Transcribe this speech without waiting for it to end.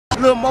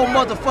little more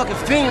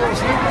motherfucking films,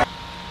 nigga.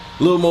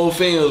 Little more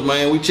films,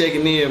 man. We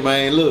checking in,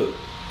 man. Look,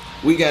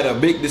 we got a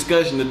big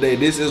discussion today.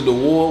 This is the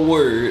war of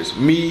words.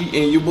 Me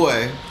and your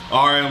boy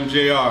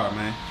Rmjr,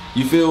 man.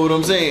 You feel what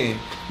I'm saying?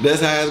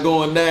 That's how it's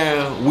going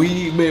down.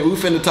 We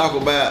finna talk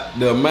about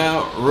the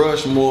Mount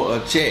Rushmore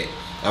of chat.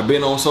 I've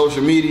been on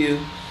social media.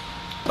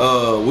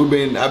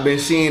 I've been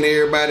seeing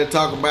everybody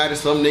talk about it.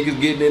 Some niggas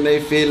getting in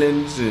their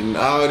feelings and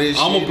all this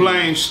shit. I'ma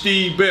blame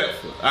Steve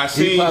Bedford.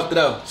 He popped it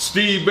off.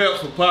 Steve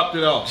Bedford popped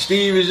it off.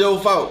 Steve, is your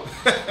fault.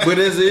 But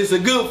it's a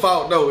good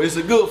fault though. It's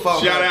a good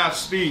fault. Shout out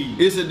Steve.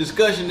 It's a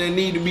discussion that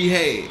need to be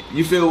had.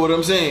 You feel what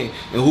I'm saying?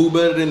 And who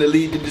better than to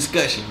lead the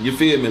discussion? You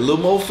feel me? Little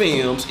more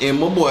films and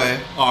my boy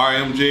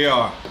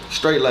Rmjr.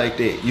 Straight like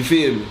that. You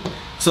feel me?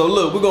 So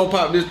look, we're gonna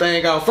pop this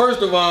thing out.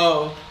 First of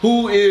all,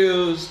 who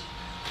is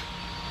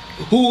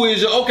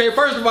your, okay,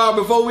 first of all,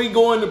 before we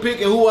go into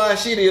picking who our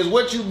shit is,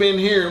 what you been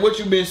hearing, what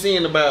you been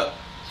seeing about?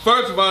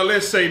 First of all,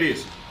 let's say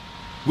this.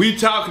 We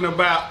talking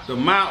about the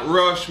Mount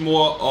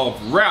Rushmore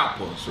of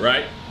rappers,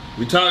 right?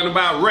 We talking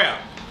about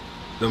rap.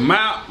 The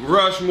Mount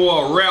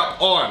Rushmore of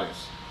rap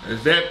artists.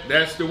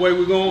 That's the way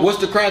we're going? What's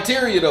the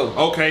criteria though?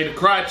 Okay, the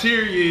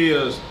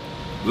criteria is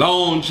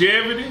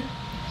longevity.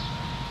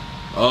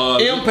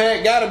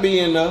 Impact gotta be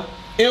in there.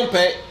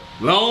 Impact.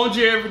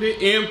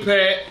 Longevity,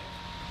 impact,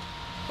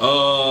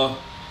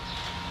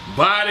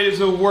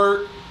 bodies of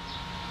work,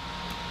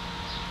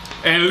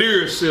 and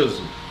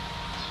lyricism.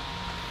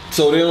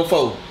 So them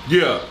four.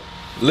 Yeah.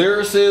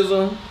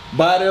 Lyricism,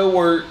 body of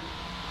work,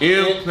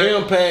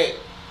 impact,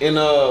 and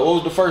what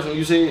was the first one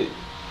you said?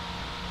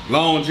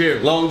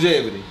 Longevity.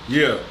 Longevity.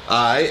 Yeah.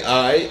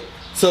 Alright.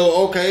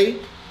 So okay.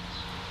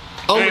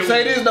 I'm gonna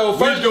say this though.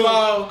 First of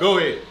all, go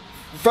ahead.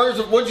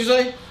 First, what you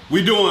say?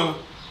 We doing,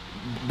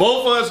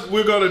 both of us,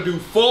 we're gonna do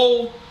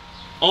 4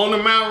 on the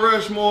Mount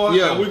Rushmore.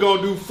 Yeah. And we're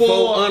gonna do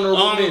 4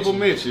 honorable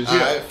mentions. Yeah.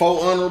 Alright,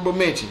 4 honorable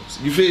mentions.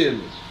 You feel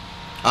me?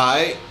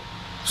 Alright.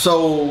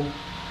 So,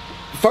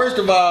 first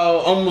of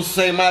all, I'm gonna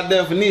say my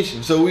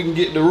definition so we can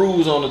get the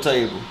rules on the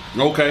table.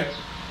 Okay.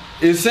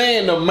 It's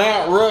saying the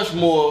Mount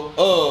Rushmore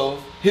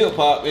of hip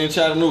hop in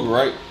Chattanooga,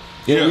 right?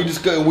 Yeah.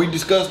 We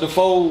discussed the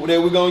 4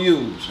 that we're gonna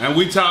use. And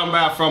we talking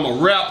about from a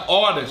rap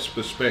artist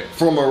perspective.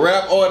 From a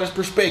rap artist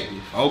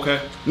perspective.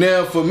 Okay.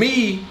 Now for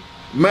me,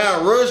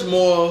 Mount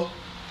Rushmore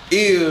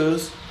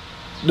is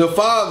the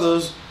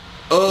fathers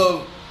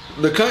of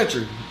the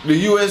country, the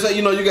USA.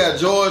 You know, you got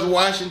George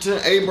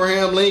Washington,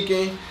 Abraham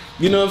Lincoln.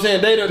 You know what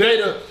I'm saying?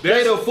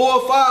 They the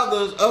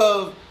forefathers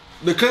of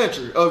the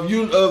country, of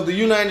the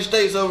United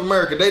States of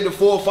America. They the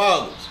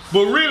forefathers.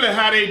 But really,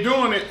 how they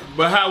doing it?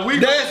 But how we?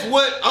 That's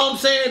what I'm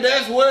saying.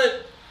 That's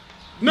what.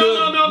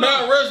 No.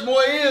 Mount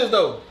Rushmore is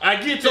though. I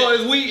get that. So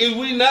is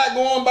we not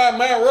going by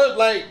Mount Rushmore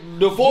like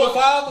the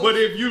forefathers? But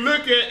if you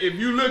look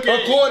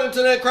at according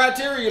to that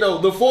criteria though,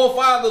 the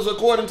forefathers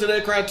according to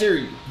that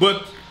criteria.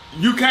 But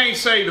you can't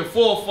say the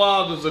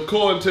forefathers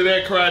according to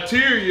that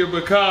criteria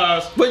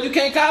because. But you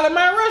can't call it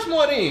Mount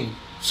Rushmore then.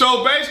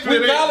 So basically,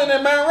 we calling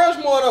it Mount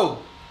Rushmore though.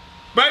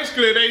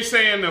 Basically, they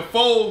saying the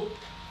four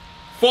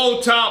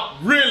top,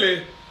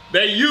 really,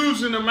 they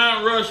using the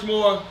Mount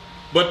Rushmore,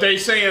 but they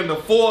saying the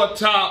 4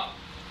 top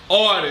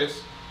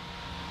artists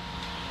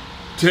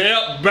to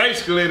help,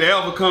 basically, to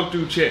ever come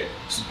through chat.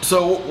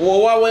 So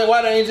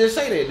why they ain't just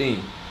say that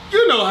then?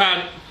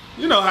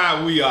 You know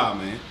how we are,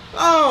 man.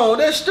 Oh,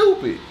 that's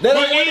stupid. That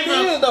ain't what it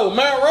is though.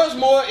 Mount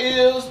Rushmore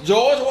is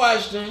George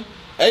Washington,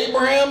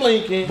 Abraham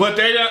Lincoln. But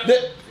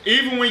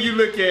even when you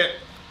look at,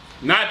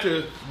 we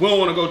don't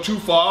want to go too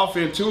far off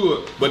into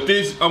it, but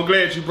I'm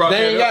glad you brought that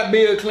up. They ain't got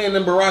Bill Clinton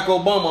and Barack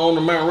Obama on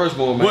the Mount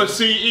Rushmore, man. But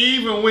see,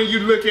 even when you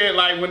look at,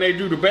 like, when they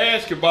do the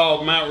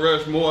basketball Mount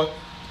Rushmore,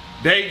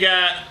 they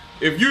got,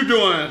 if you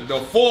doing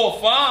the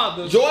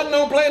forefathers. Jordan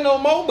don't play no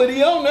more, but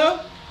he on there.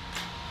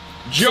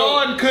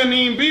 Jordan couldn't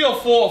even be a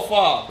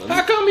forefather.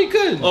 How come he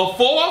couldn't? A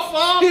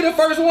forefather? He the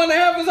first one to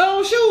have his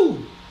own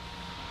shoe.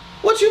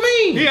 What you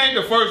mean? He ain't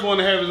the first one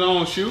to have his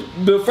own shoe.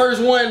 The first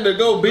one to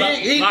go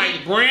big.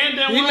 Like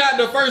Brandon. He not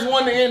the first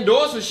one to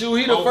endorse a shoe.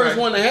 He the first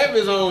one to have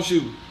his own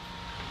shoe.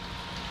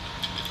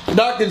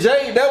 Dr.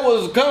 J, that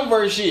was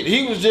Converse shit.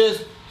 He was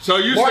just. So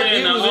you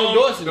saying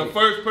the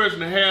first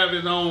person to have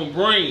his own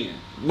brand?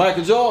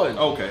 Michael Jordan.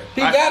 Okay.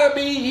 He gotta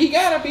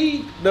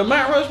be the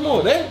Mount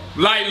Rushmore. That.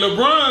 Like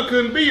LeBron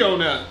couldn't be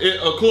on there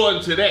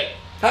according to that.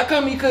 How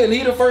come he couldn't?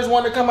 He the first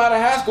one to come out of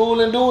high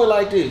school and do it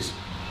like this.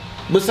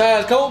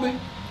 Besides Kobe.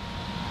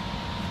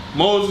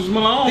 Moses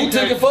Malone. He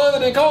took it further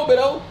than Kobe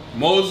though.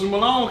 Moses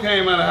Malone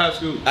came out of high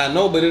school. I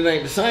know, but it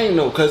ain't the same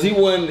though, cause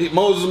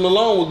Moses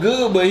Malone was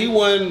good, but he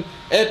wasn't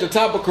at the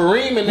top of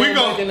Kareem and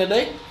back in the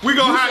day. You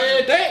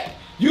said that.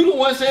 You the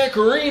one said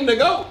Kareem to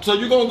go, so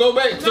you gonna go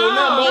back. So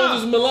now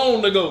Moses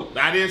Malone to go.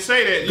 I didn't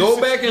say that.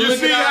 Go back and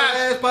look at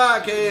our last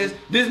podcast.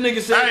 This nigga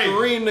said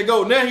Kareem to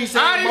go. Now he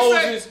said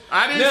Moses.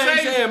 He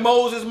said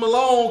Moses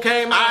Malone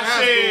came out of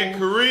high school. I said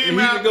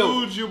Kareem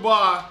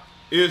Abdul-Jabbar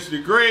is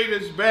the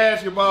greatest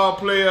basketball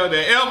player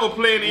that ever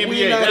played in the NBA.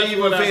 We not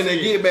even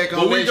finna get back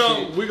on that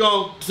shit. We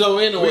gon' so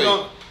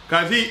anyway,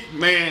 cause he,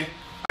 man,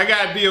 I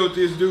gotta deal with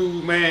this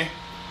dude, man.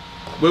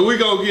 But we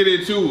gonna get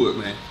into it,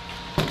 man.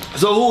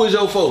 So who is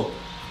your foe?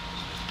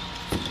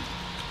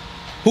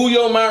 Who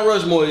your Mount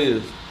Rushmore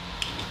is?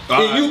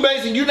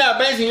 You're not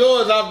basing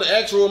yours off the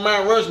actual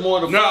Mount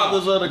Rushmore, the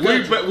fathers of the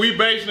country. We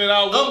basing it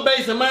off. I'm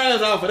basing mine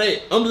off of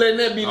that. I'm letting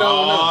that be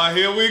known now.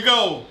 Here we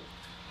go.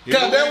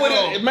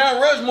 Cause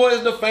Mount Rushmore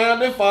is the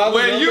founding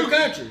fathers of the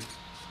country.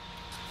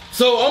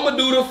 So I'm gonna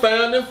do the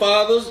founding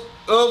fathers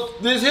of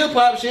this hip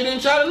hop shit in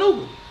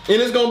Chattanooga,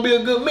 and it's gonna be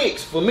a good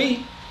mix for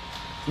me.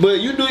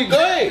 But you do it. Go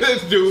ahead.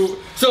 This dude.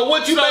 So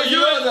what you basing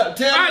yours off?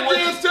 Tell me what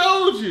I just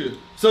told you.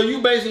 So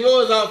you basing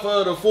yours off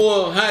of the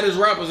 4 hottest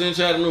rappers in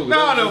Chattanooga?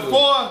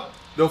 No,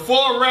 the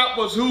four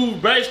rappers who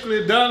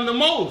basically done the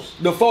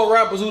most. The 4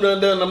 rappers who done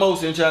the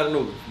most in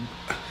Chattanooga.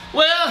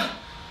 Well,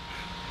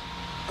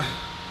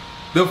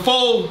 the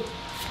four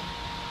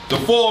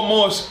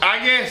most,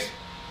 I guess.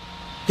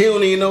 He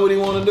don't even know what he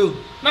want to do.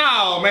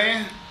 No,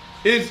 man.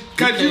 It's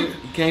cause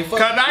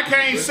I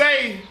can't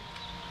say.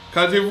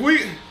 Cause if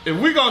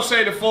we gonna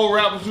say the 4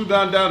 rappers who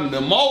done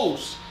the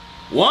most,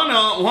 one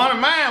of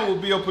mine will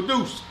be a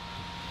producer.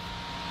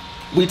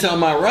 We talking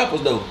about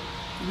rappers though.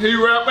 He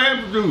rap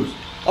and produce.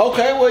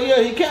 Okay, well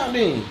yeah, he count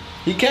then.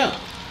 He count.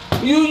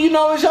 You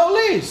know it's your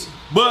list.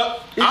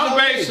 But I'm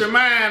basing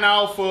mine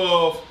off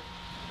of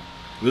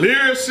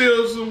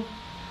lyricism,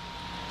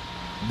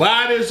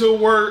 bodies of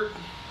work,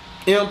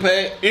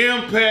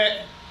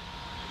 impact,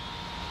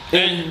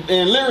 and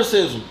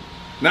lyricism.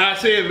 Now I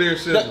said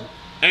lyricism.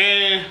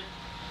 And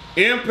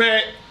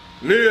impact,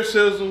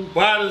 lyricism,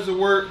 bodies of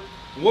work.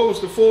 What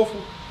was the 4th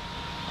one?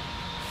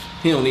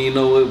 He don't even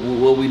know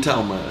what we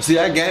talking about. See,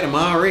 I got him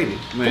already.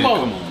 Man, come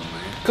on, man.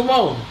 Come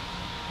on.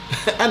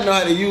 I know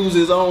how to use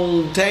his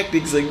own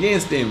tactics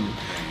against him.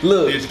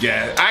 Look, this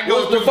guy.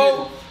 What's the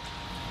 4th?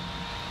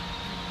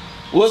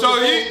 We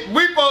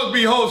supposed to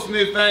be hosting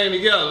this thing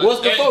together.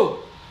 What's the 4th?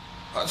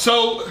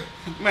 So,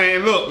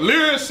 man, look,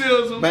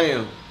 lyricism,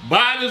 bam,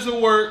 bodies of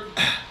work,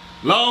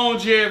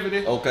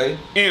 longevity, okay,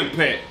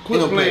 impact.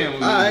 Quit playing with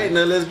me. All right,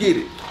 now let's get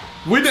it.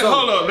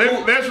 Hold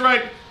up.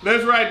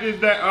 Let's write this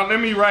down. Let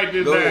me write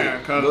this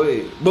down. Go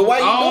ahead. But why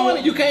you doing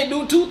it? You can't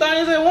do 2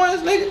 things at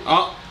once,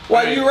 nigga.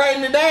 Why you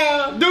writing it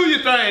down? Do your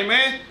thing,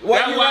 man.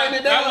 Why you writing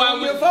it down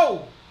on your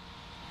phone?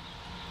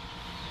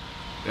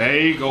 There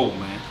you go,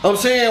 man. I'm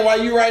saying, why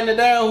you writing it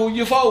down who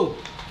you for?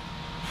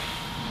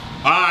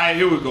 Alright,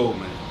 here we go,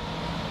 man.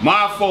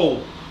 My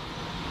 4.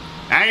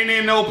 I ain't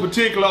in no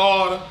particular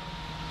order.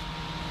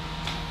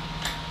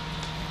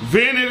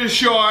 Vinny the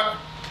Shark,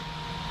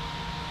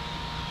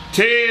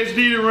 Tez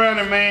D the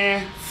Running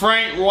Man,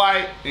 Frank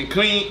White, and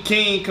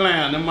King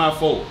Clown. Them my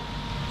 4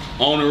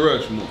 on the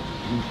Rushmore.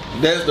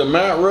 That's the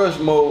Mount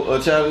Rushmore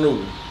of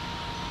Chattanooga.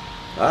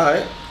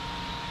 Alright.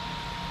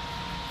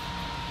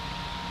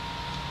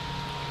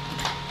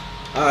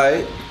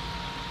 Alright.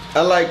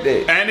 I like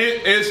that. And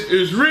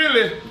it's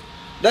really...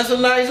 That's a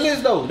nice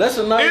list though. That's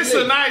a nice list.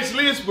 It's a nice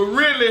list, but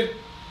really...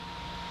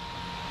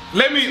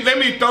 Let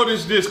me throw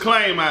this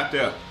disclaimer out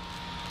there.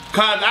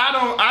 Cause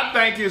I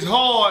think it's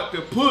hard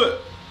to put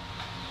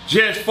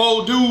just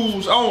 4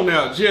 dudes on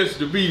there just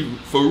to be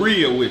for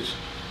real with you.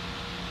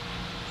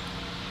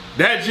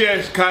 That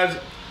just cause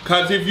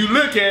if you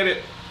look at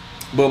it.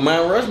 But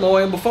Mount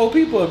Rushmore ain't but 4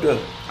 people up there.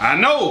 I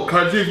know,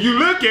 cause if you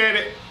look at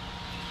it,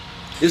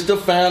 it's the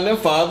founding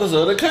fathers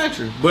of the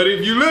country. But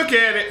if you look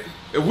at it,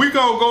 if we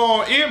gonna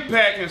go on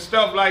impact and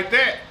stuff like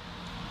that,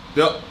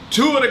 the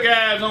 2 of the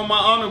guys on my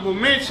honorable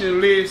mention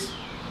list,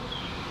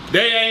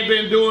 they ain't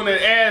been doing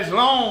it as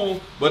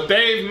long, but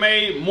they've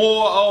made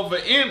more of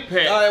an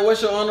impact. All right,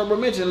 what's your honorable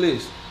mention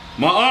list?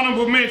 My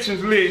honorable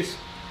mentions list: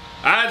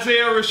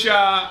 Isaiah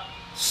Rashad,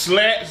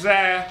 Slat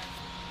Zai,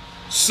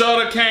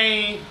 Sutter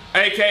Kane,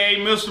 aka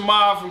Mr.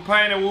 Miles from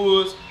Painted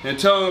Woods, and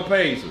Tongue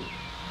Paisley.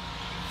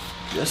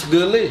 That's a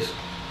good list.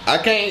 I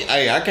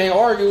can't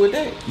argue with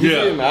that. You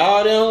feel me?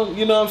 All them,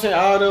 you know what I'm saying?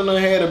 All them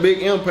done had a big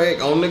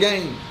impact on the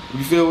game.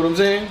 You feel what I'm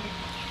saying?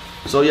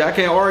 So yeah, I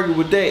can't argue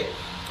with that.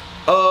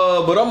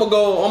 But I'm gonna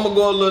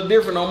go a little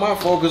different on my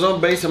 4 because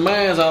I'm basing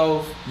mine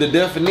off the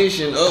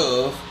definition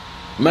of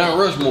Mount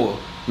Rushmore.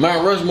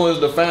 Mount Rushmore is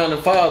the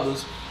founding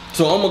fathers,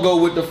 so I'm gonna go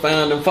with the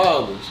founding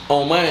fathers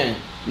on mine.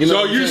 You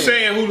know so you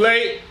saying who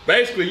laid?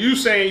 Basically, you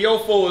saying your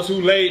 4 is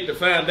who laid the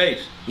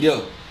foundation.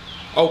 Yeah.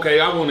 Okay,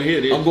 I want to hear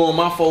this. I'm going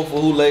my 4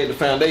 for who laid the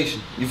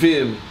foundation. You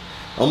feel me?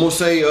 I'm gonna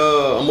say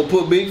I'm gonna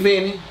put Big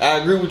Vinny. I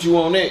agree with you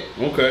on that.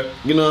 Okay.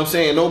 You know what I'm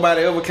saying?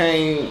 Nobody ever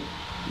came.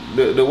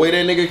 The way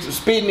that nigga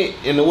spitting it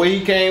and the way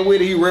he came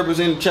with it, he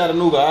represented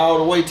Chattanooga all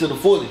the way to the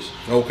fullest.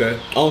 Okay.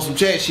 On some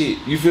chat shit.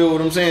 You feel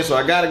what I'm saying? So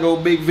I gotta go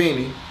Big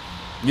Vinny.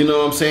 You know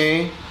what I'm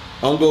saying?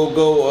 I'm gonna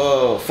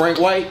go Frank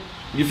White.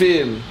 You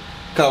feel me?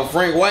 Cause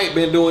Frank White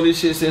been doing this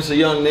shit since a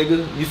young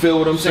nigga. You feel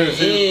what I'm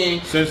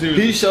saying? Since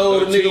he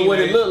showed a nigga what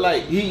it looked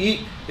like.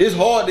 It's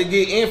hard to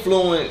get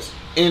influence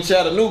in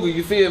Chattanooga.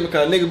 You feel me?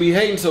 Cause nigga be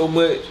hating so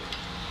much.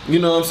 You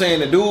know what I'm saying?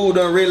 The dude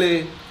done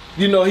really.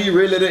 You know, he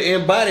really the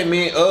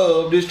embodiment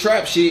of this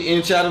trap shit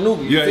in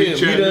Chattanooga. You feel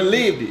me? He done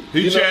lived it.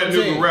 He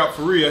Chattanooga rap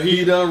for real.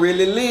 He done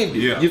really lived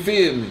it. Yeah. You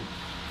feel me?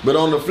 But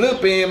on the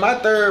flip end, my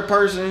third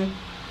person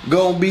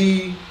gonna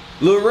be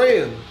Lil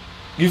Rel.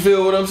 You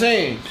feel what I'm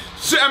saying?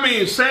 I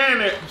mean,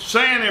 saying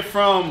it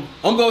from...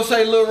 I'm gonna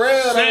say Lil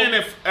Rel. Saying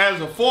it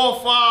as a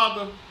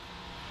forefather,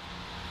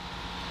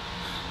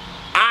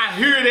 I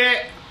hear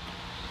that.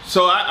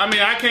 So, I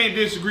mean, I can't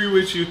disagree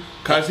with you,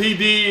 because he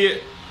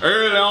did...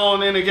 Early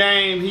on in the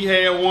game, he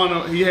had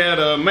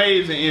an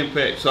amazing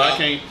impact. So I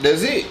can't.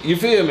 That's it. You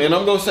feel me? And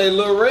I'm gonna say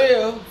Lil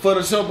Rel for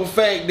the simple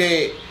fact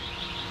that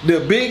the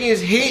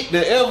biggest hit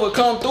that ever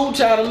come through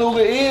Chattanooga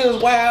is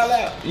Wild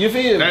Out. You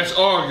feel me? That's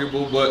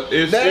arguable, but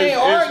it's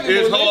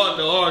hard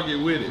to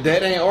argue with it.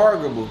 That ain't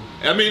arguable.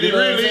 I mean, it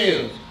really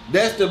is.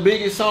 That's the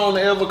biggest song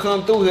that ever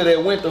come through here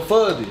that went the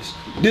furthest.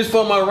 This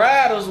For My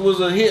Riders was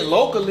a hit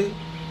locally.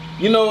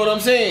 You know what I'm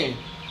saying?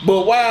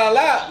 But Wild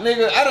Out,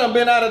 nigga, I done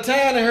been out of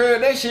town and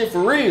heard that shit for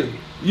real.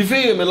 You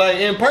feel me? Like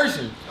in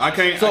person. I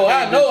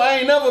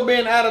ain't never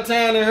been out of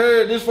town and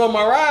heard This For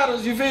My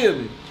Riders. You feel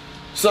me?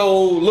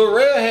 So Lil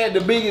Rel had the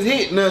biggest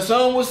hit. Now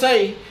some would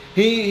say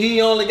he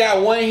only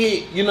got one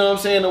hit, you know what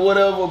I'm saying, or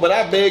whatever. But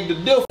I beg to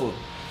differ,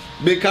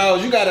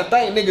 because you gotta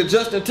think, nigga,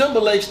 Justin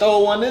Timberlake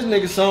stole one of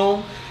this nigga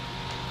song.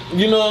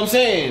 You know what I'm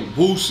saying?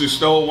 Boosie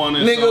stole one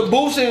of his nigga,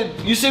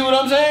 Boosie, you see what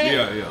I'm saying?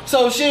 Yeah, yeah.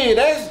 So shit,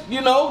 that's,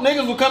 you know,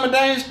 niggas were coming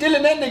down here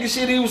stealing that nigga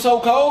shit. He was so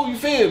cold, you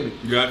feel me?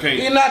 Yeah, I can't.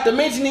 And not to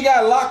mention he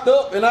got locked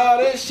up and all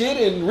that shit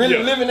and really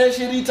living that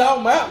shit he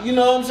talking about. You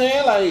know what I'm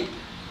saying? Like,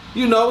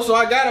 you know, so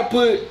I gotta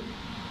put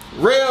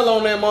Rel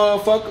on that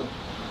motherfucker.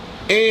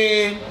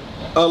 And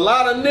a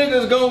lot of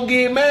niggas gonna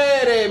get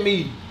mad at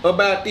me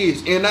about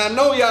this. And I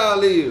know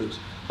y'all is.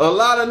 A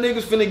lot of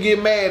niggas finna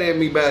get mad at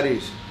me about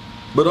this.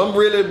 But I'm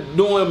really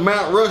doing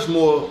Mount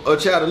Rushmore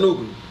of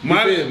Chattanooga.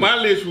 My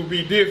list would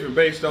be different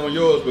based on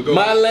yours. But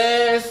my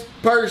last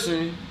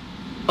person,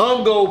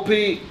 I'm gonna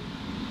pick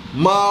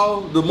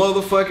Maul the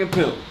motherfucking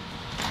pimp.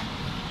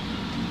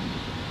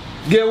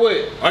 Get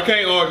what? I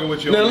can't argue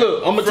with you. Now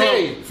look, I'm gonna tell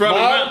you.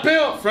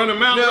 From the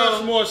Mount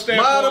Rushmore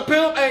standpoint. Maul the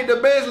pimp ain't the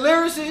best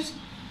lyricist,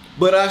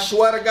 but I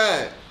swear to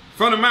God.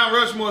 From the Mount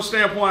Rushmore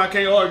standpoint, I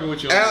can't argue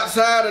with you.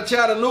 Outside of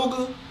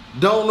Chattanooga,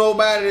 don't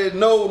nobody that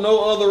know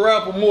no other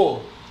rapper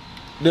more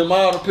than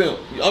Maul the Pimp.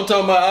 I'm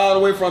talking about all the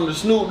way from the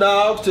Snoop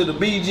Dogg's to the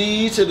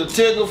BGs to the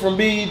Tigger from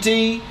BET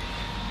to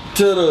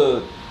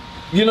the,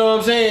 you know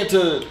what I'm saying,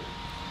 to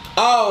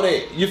all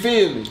that. You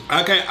feel me?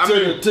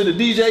 To the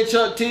DJ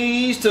Chuck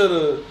T's, to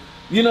the,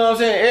 you know what I'm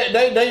saying.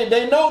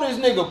 They know this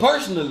nigga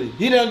personally.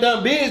 He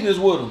done business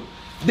with him.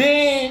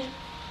 Then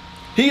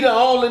he the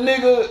only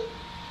nigga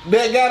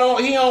that got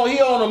on, he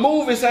on a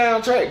movie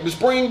soundtrack, the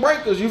Spring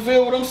Breakers. You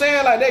feel what I'm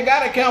saying? Like, they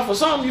gotta count for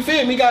something. You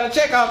feel me? He gotta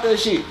check out that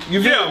shit.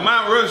 You feel me?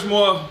 Mount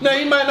Rushmore. Now,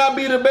 he might not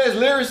be the best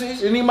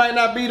lyricist and he might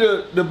not be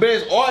the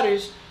best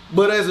artist,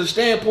 but as a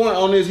standpoint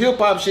on this hip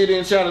hop shit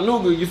in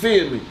Chattanooga, you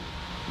feel me?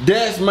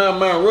 That's my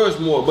Mount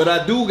Rushmore. But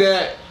I do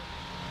got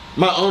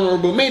my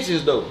honorable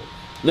mentions though.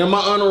 Now my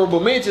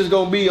honorable mentions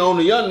gonna be on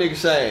the young nigga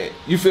side.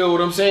 You feel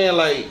what I'm saying?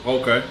 Like,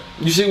 okay.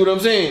 You see what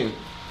I'm saying?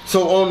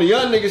 So on the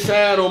young nigga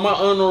side, on my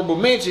honorable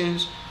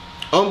mentions,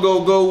 I'm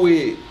gonna go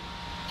with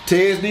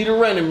TSD the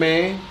Running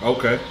Man.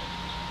 Okay.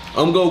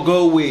 I'm gonna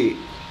go with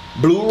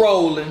Blue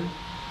Rollin'.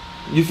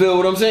 You feel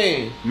what I'm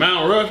saying?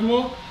 Mount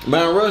Rushmore?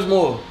 Mount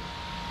Rushmore.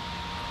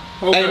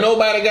 Okay. Ain't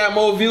nobody got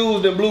more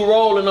views than Blue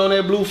Rollin' on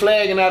that blue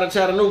flagging out of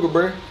Chattanooga,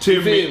 bruh.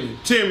 10 million.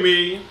 10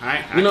 million.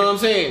 You know what I'm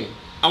saying?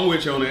 I'm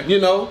with you on that. You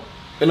know?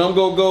 And I'm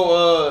gonna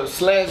go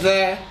Slat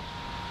Zai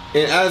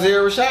and Isaiah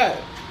Rashad.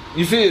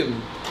 You feel me?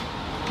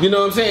 You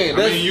know what I'm saying?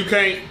 I mean, you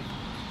can't,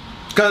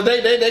 cause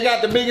they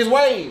got the biggest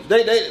wave.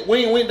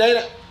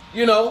 They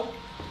you know,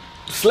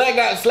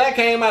 Slack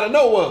came out of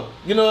nowhere.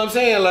 You know what I'm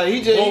saying? Like,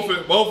 he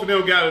just both of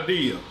them got a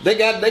deal. They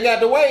got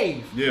the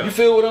wave. Yeah. You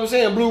feel what I'm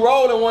saying? Blue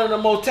Rollin', one of the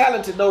most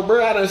talented though,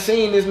 bro. I done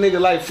seen this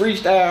nigga like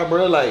freestyle,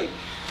 bro. Like,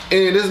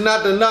 and it's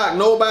not to knock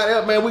nobody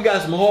else, man. We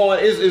got some hard.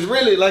 It's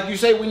really like you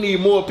say, we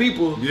need more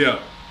people. Yeah.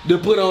 To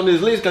put on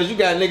this list, cause you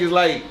got niggas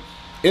like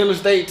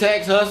Interstate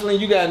Tax Hustling.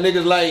 You got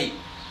niggas like.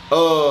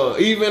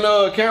 Even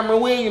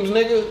Cameron Williams,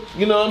 nigga,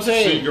 you know what I'm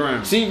saying?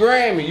 C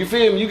Grammy, you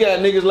feel me? You got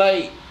niggas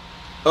like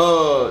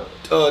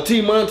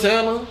T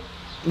Montana,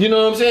 you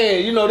know what I'm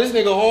saying? You know this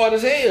nigga hard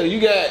as hell.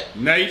 You got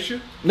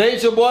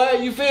Nature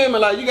boy, you feel me?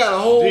 Like, you got a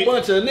whole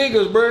bunch of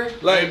niggas, bro.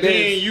 Like, and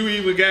then you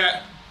even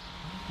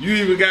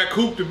got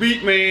Coop the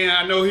Beat Man.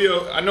 I know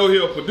he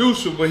a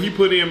producer, but he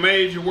put in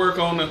major work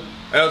on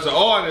as an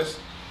artist.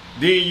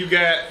 Then you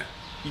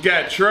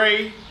got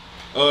Trey.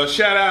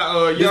 Shout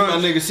out this my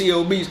nigga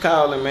CO Beats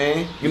calling,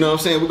 man. You know what I'm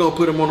saying? We're gonna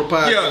put him on the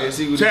podcast and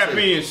see what tap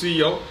in,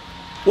 CO.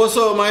 What's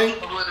up, man?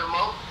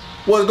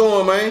 What's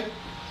going, man?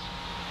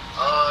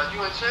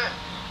 You in chat?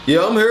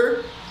 Yeah, I'm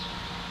here.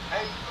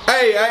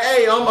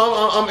 Hey,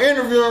 I'm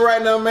interviewing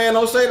right now, man.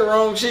 Don't say the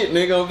wrong shit,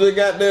 nigga. I'm just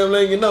goddamn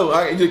letting you know.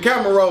 The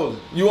camera rolling.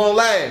 You on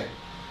live?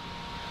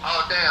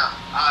 Oh damn.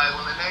 Alright,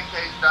 well in that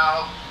case,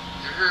 dog,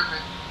 you hear me?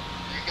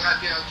 You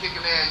goddamn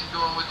kicking ass, you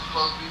doing what you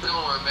supposed to be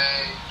doing,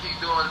 man. Keep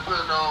doing it,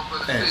 putting on for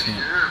the city,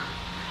 you hear me?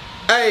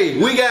 Hey,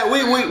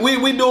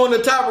 we doing the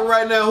topic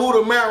right now. Who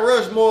the Mount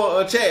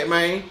Rushmore chat,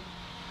 man?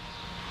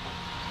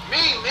 Me,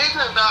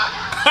 nigga, nah.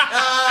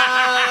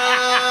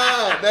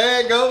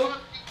 There you go. What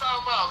you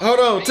talking about? Hold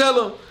on,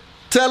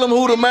 tell them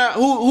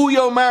who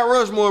your Mount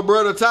Rushmore,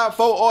 bro, the top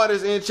 4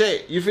 artists in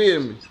chat. You feel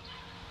me?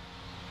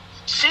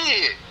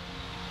 Shit.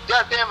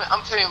 God damn it,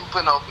 I'm telling you who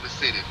putting on for the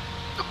city.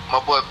 My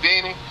boy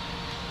Benny.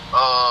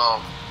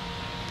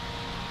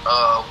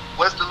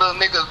 What's the little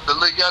nigga, the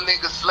little young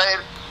nigga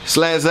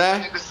Slat Zai?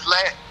 Nigga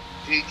Slat.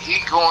 He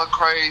going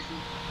crazy.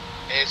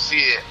 And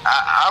shit,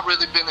 I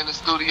really been in the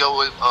studio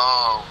with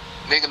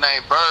nigga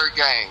named Bird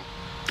Gang.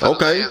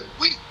 Okay.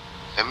 Week.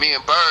 And me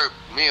and Bird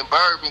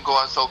been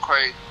going so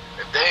crazy.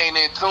 If they ain't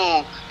in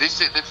tune, this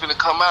shit that finna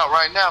come out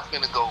right now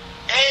finna go,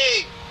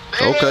 hey,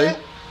 man. Okay.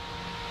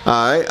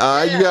 Alright,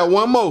 Yeah. you got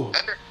one more.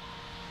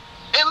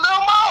 And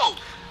Lil Mo.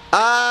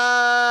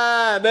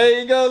 There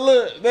you go,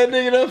 look. That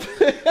nigga done put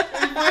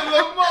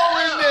Lil Mo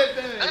in that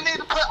thing. They need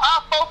to put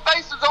our 4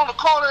 faces on the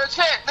corner of the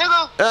chat,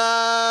 nigga.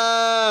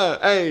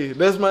 Hey,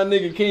 that's my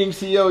nigga King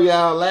CO,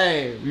 y'all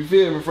lame. You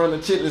feel me? From the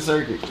chitlin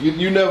circuit.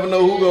 You never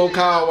know who gonna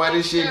call while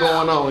this shit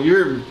going on. You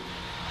hear me?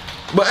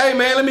 But hey,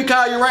 man, let me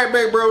call you right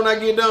back, bro, when I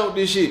get done with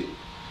this shit.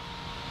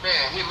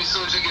 Man, hit me as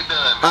soon as you get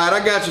done, man.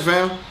 Alright, I got you,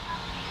 fam.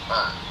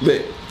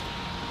 Bet.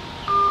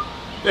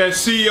 That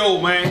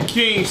CEO, man.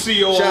 King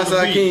CEO. Shouts on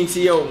the out beat.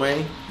 King CO,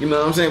 man. You know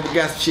what I'm saying? We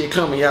got some shit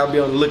coming. Y'all be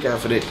on the lookout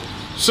for that.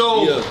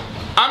 So, Yeah.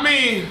 I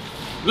mean,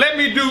 let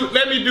me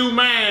do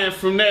mine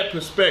from that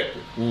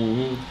perspective.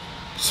 Mm-hmm.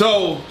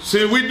 So,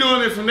 since we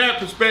doing it from that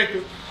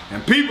perspective,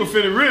 and people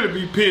finna really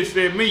be pissed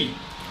at me,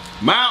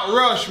 Mount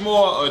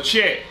Rushmore or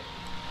Chet.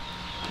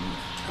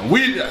 And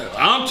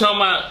I'm talking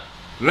about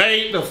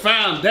laid the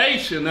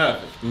foundation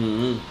of it.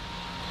 Mm-hmm.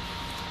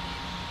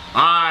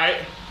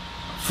 Alright.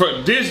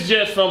 This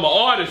just from an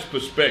artist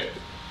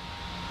perspective.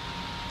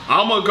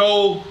 I'ma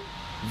go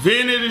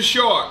Vinny the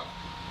Shark.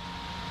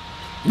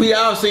 We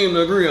all seem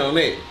to agree on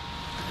that.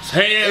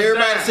 Hands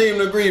Everybody down. seem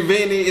to agree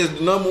Vinny is the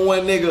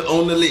 #1 nigga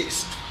on the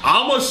list.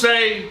 I'ma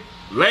say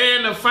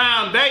laying the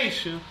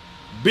foundation,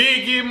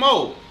 Biggie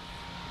Mo.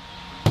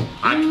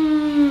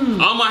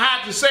 I'ma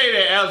have to say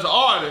that as an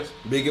artist.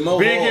 Biggie Mo.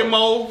 Biggie hard.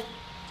 Mo,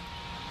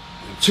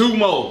 2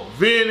 more.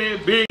 Vinny,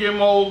 Biggie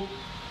Mo.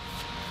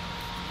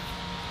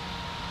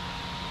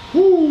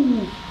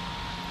 Whoo.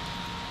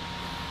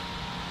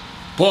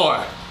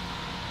 Boy.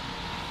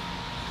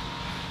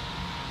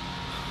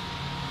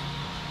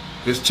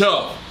 It's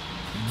tough.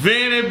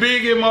 Vinny,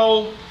 Biggie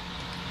Mo.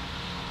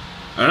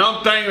 And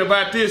I'm thinking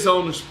about this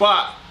on the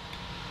spot.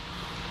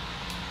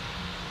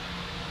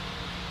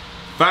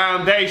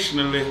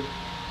 Foundationally,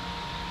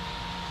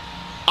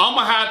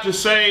 I'ma have to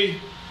say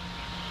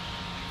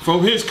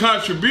from his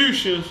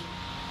contributions,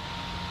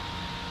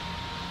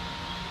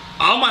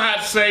 I'ma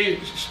have to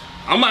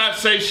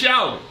say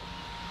Shout It.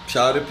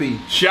 Shout it P.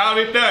 Shout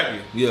It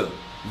Thuggy. Yeah.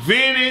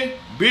 Vinny,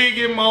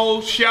 Biggie Mo,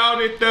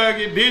 Shout It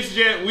Thuggy.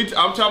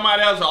 I'm talking about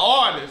as an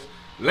artist,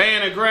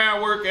 laying the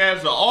groundwork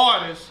as an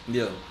artist.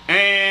 Yeah.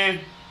 And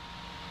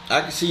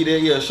I can see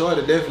that, yeah,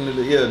 Shorty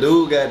definitely, yeah,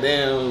 dude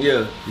goddamn,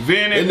 yeah.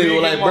 Vinny, That nigga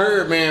was like Mo,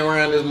 Birdman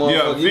around this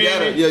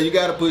motherfucker. Yeah, you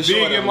gotta put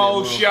Shorty Biggie on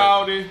Mo, that motherfucker.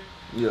 Shout It,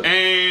 Yeah.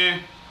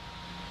 and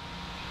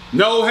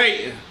no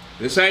hating.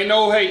 This ain't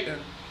no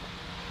hating.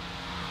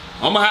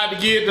 I'ma have to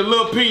give it to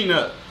Lil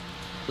Peanut.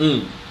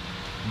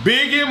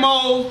 Biggie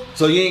Mo,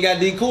 So you ain't got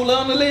D Cooler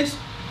on the list?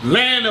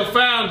 laying the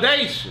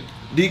foundation.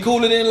 D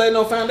Cooler didn't lay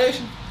no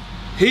foundation?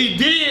 He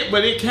did,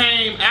 but it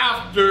came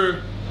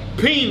after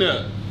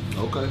Peanut.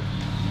 Okay.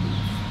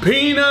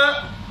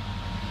 Peanut,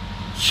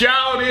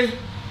 Shouty,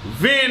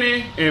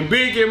 Vinny, and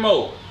Biggie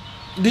Mo.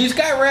 D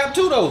Scott rap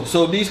too though,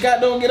 so D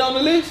Scott don't get on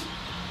the list?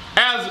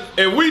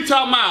 If we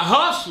talking about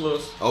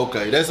hustlers,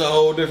 Okay, that's a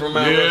whole different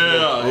Mount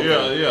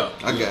yeah.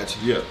 I got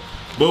you. Yeah.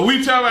 But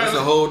we talking about That's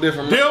a whole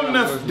different them.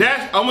 Mount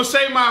Rushmore. I'm gonna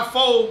say my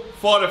 4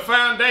 for the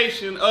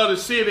foundation of the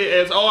city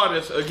as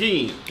artists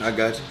again. I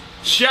got you.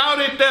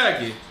 Shouty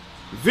Thuggy,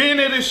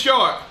 Vinny the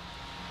Shark,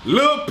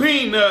 Lil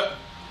Peanut,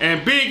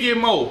 and Biggie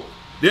Mo.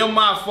 Them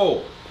my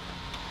 4.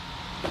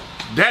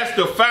 That's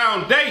the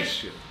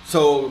foundation.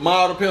 So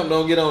Maul the Pimp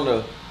don't get on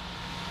the...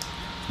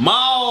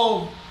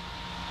 Maul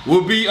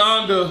will be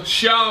under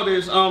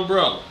Shouty's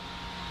umbrella.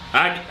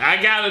 I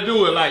gotta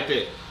do it like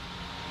that.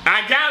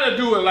 I gotta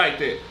do it like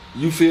that.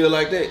 You feel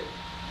like that?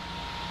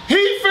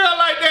 He felt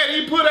like that.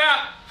 He put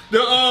out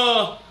the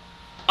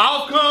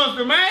Off Comes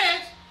the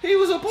Mask. He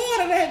was a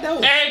part of that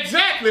though.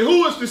 Exactly.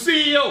 Who was the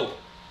CEO?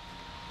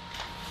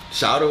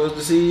 Shouter was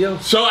the CEO.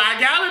 So I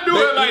gotta do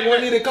it like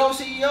Wasn't he that. the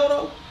co-CEO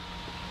though?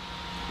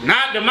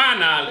 Not to my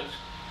knowledge.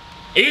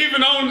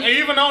 Even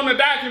on the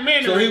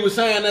documentary. So he was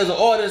signed as an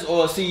artist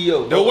or a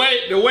CEO? the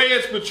way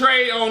it's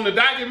portrayed on the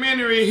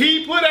documentary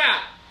he put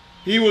out,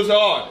 he was an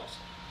artist.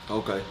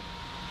 Okay.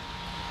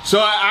 So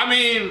I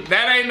mean,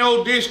 that ain't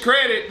no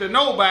discredit to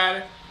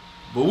nobody,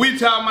 but we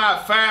talking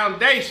about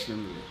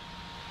foundationally.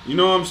 You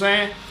know what I'm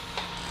saying?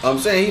 I'm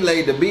saying he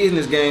laid the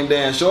business game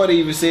down. Shorty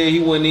even said he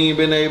wouldn't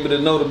even been able to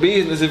know the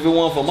business if it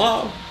weren't for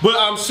Maul. But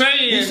I'm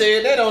saying, He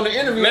said that on the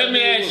interview. let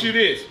me ask you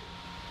this.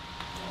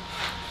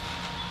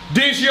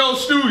 This your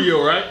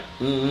studio, right?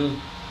 Mm-hmm.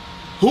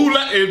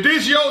 If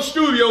this your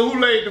studio, who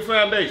laid the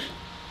foundation?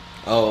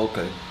 Oh,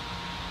 okay.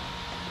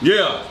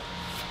 Yeah.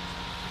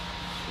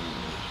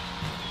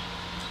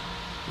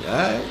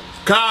 Alright.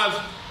 Cause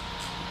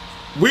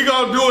we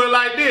gonna do it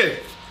like this.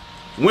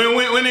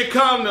 When it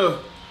come to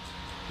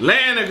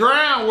laying the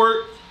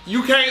groundwork,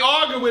 you can't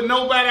argue with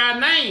nobody I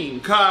name.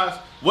 Cause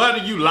whether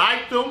you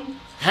liked them,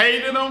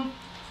 hated them,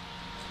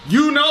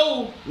 you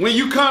know when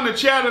you come to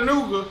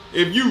Chattanooga,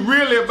 if you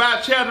really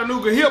about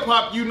Chattanooga hip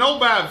hop, you know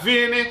about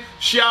Vinny,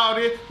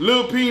 Shawty,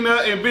 Lil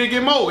Peanut, and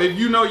Biggie Mo. If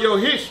you know your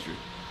history.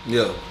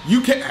 Yeah.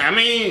 You can. I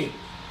mean,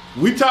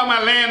 we talking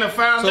about laying the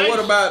foundation. So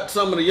what about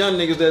some of the young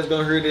niggas that's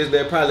gonna hear this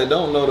that probably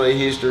don't know their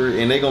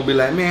history and they gonna be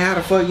like, man, how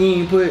the fuck you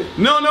ain't put?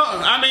 No,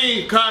 I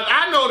mean, cause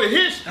I know the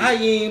history. How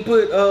you ain't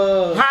put?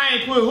 How I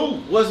ain't put who?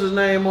 What's his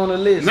name on the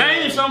list?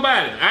 Name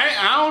somebody.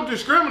 I don't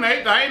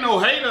discriminate. I ain't no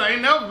hater. I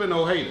ain't never been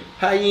no hater.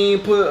 How you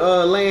ain't put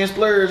Lance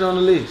Splurge on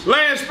the list?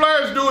 Lance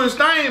Splurge do his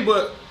thing,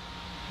 but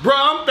bro,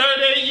 I'm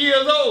 38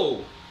 years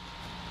old.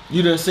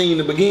 You done seen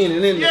the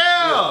beginning, didn't you?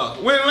 Yeah.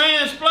 When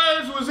Lance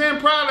Splurge was in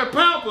Private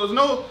Pampers,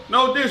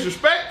 no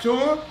disrespect to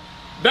him,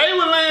 they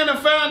were laying the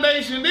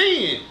foundation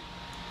then.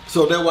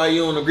 So that's why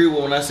you don't agree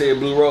with when I said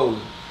Blue Roller.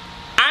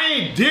 I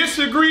ain't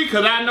disagree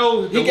because I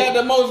know He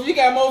got more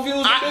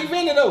views than Big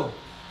Vinny though.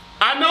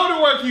 I know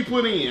the work he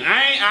put in.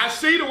 I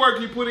see the work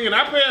he put in.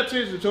 I pay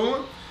attention to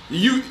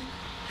him.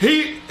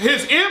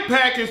 His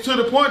impact is to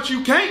the point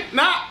you can't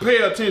not pay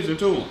attention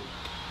to him.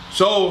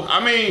 So,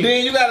 I mean...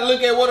 Then you gotta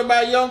look at what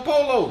about Young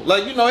Polo?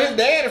 Like, you know, his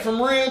daddy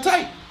from real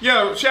tight.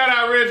 Yeah, shout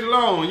out Reggie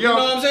Long. You know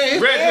what I'm saying?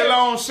 His Reggie daddy,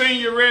 Long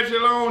Sr., Reggie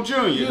Long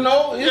Jr. You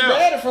know, his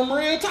daddy from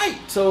real tight.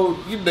 So,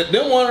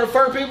 them one of the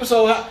first people,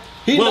 so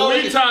he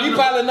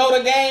probably know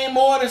the game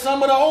more than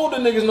some of the older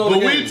niggas know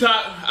the game.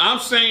 I'm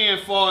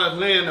saying for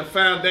laying the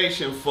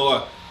foundation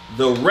for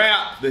the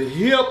rap, the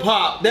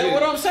hip-hop. That's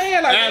what I'm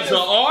saying. Like, as an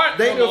art,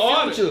 they the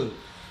future.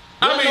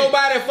 Wasn't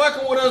nobody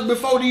fucking with us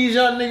before these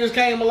young niggas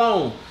came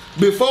along.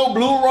 Before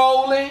Blue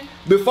Rolling,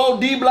 before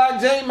D-Block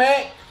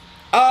J-Mac,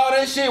 all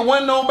that shit,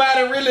 wasn't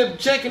nobody really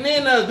checking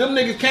in us. Them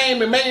niggas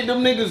came and made them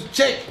niggas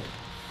check.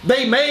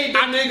 They made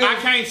them niggas. I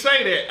can't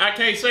say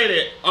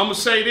that. I'm gonna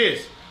say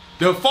this.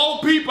 The 4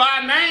 people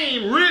I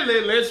named,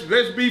 really,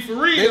 let's be for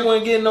real. They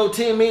wasn't getting no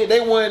 10 minutes. They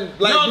wasn't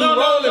like Blue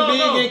Rolling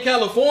big in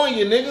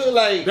California, nigga.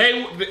 Like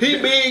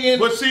he big in.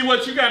 But see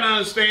what you gotta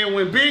understand,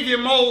 when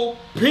Biggie Mo,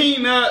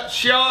 Peanut,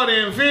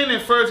 Shawty, and Vinny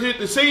first hit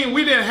the scene,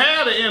 we didn't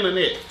have the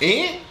internet.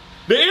 And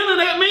the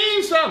internet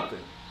means something.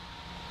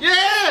 Yeah.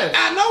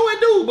 I know it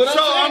do, but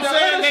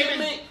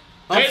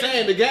I'm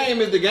saying the game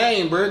is the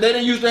game, bro. They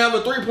didn't used to have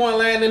a 3-point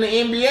line in the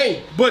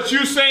NBA. But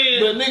you saying...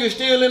 But niggas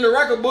still in the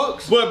record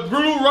books. But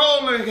Blue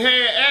Rolling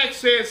had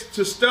access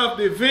to stuff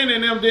that Vinny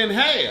and them didn't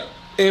have.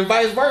 And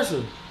vice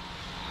versa.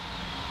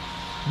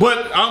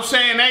 But I'm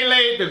saying they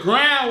laid the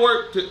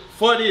groundwork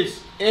for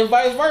this. And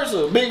vice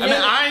versa.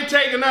 I ain't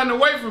taking nothing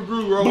away from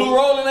Blue Rolling. Blue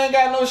Rolling ain't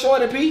got no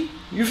Shorty P.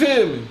 You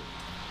feel me?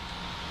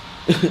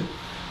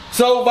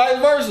 So vice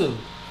versa.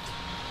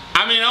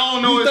 I mean, I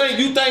don't know.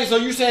 You think so?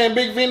 You saying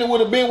Big Vinny would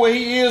have been where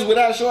he is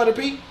without Shorty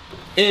P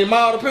and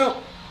Mild the Pimp?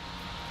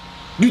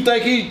 You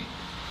think he?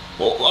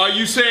 Are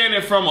you saying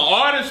it from an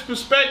artist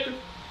perspective?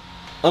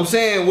 I'm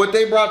saying what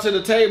they brought to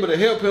the table to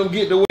help him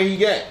get the way he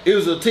got. It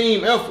was a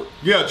team effort.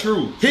 Yeah,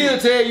 true. He'll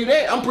tell you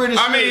that. I'm pretty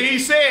sure. I mean, he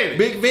said it.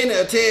 Big Vinny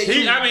will tell you.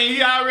 He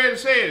already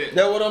said it.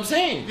 That's what I'm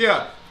saying.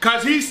 Yeah,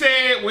 cause he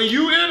said when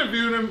you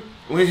interviewed him,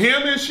 when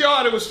him and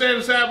Shawty was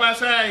standing side by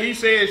side, he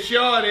said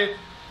Shawty,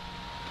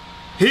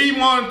 he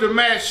wanted to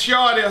match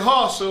Shawty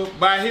hustle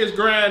by his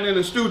grind in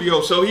the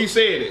studio. So he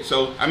said it.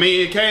 So, I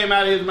mean, it came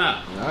out of his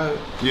mouth. All right.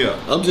 Yeah.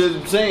 I'm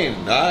just saying,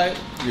 all right?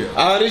 Yeah.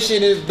 All this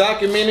shit is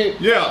documented.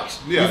 Yeah.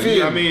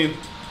 I mean,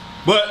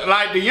 but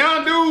like the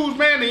young dudes,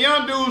 man, the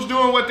young dudes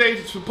doing what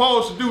they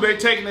supposed to do. They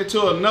taking it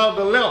to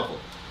another level.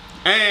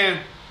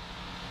 And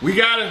we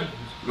got to,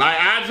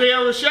 like Isaiah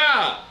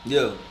Rashad.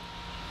 Yeah.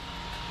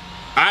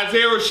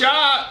 Isaiah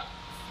Rashad,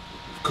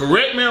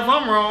 correct me if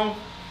I'm wrong,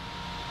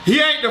 he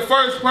ain't the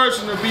first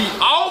person to be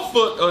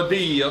offered a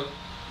deal,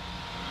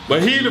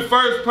 but he the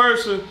first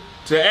person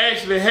to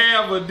actually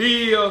have a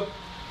deal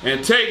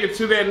and take it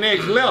to that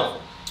next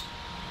level.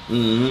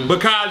 Mm-hmm.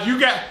 Because you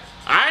got,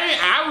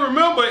 I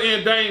remember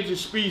Endangered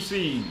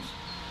Species.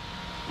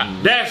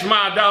 Mm-hmm. That's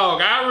my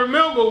dog. I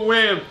remember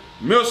when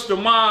Mr.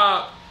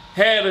 Mob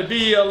had a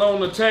deal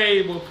on the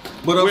table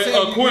with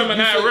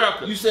Aquemini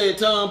Records. You said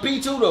Tom P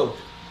too though.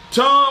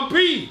 Tom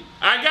P.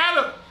 I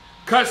gotta,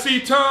 cause see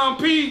Tom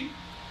P,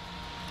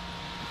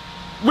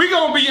 we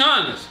gonna be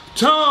honest.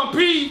 Tom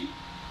P,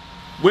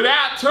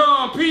 without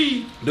Tom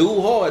P,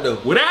 dude hard though.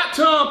 Without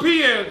Tom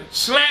P, and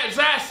Slats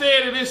I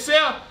said it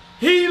himself,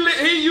 he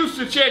used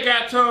to check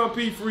out Tom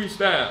P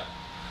freestyle.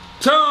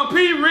 Tom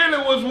P really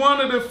was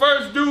one of the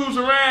first dudes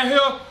around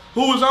here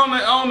who was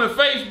on the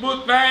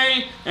Facebook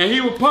thing, and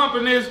he was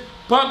pumping his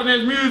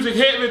music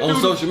heavy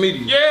on social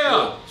media.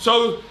 Yeah.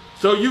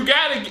 So you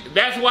gotta,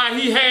 that's why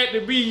he had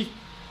to be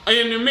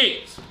in the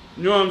mix.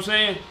 You know what I'm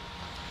saying?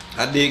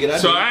 I dig it.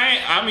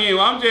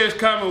 I'm just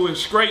coming with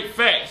straight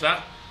facts.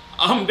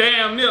 I'm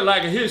damn near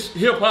like a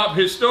hip hop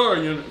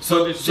historian.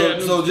 So just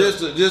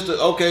to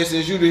okay,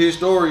 since you the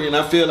historian,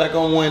 I feel like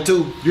I'm one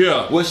too.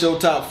 Yeah. What's your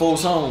top 4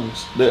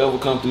 songs that ever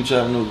come through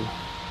Chattanooga?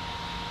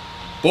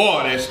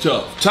 Boy, that's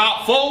tough.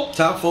 Top 4?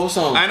 Top 4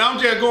 songs. And I'm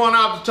just going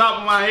off the top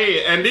of my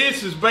head. And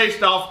this is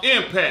based off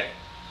impact.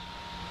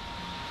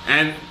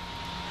 And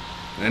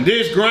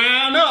this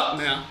ground up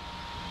now.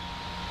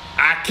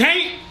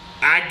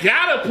 I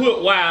gotta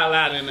put Wild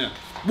Out in there.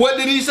 What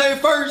did he say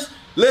first?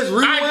 Let's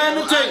rewind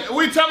the tape.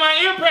 We talking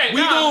about impact.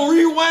 We gonna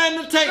rewind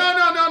the tape.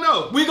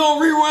 No. We gonna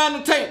rewind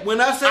the tape.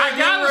 When I said I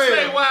gotta Lil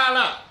say Rel, Wild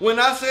Out. when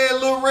I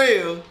said Lil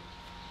Rel,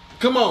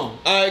 come on.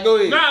 All right, go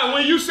ahead. Nah,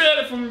 when you said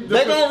it from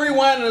They gonna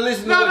rewind and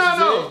listen to what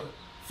you said.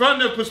 From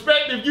the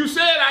perspective you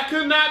said, I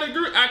could not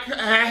agree. I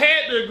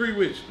had to agree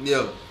with you.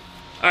 Yeah.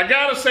 I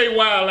gotta say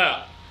Wild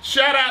Out.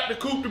 Shout out to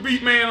Coop the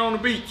Beat Man on the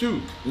beat too.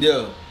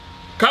 Yeah.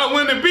 Cause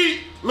when the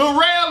beat, Lil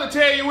Rel will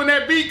tell you when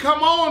that beat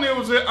come on, it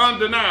was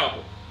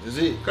undeniable. Is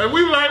it? Cause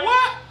we were like,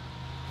 what?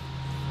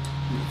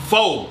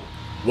 4.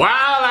 Wild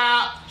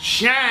Out,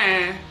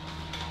 Shine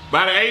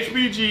by the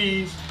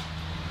HBGs.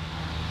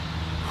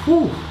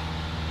 Whew.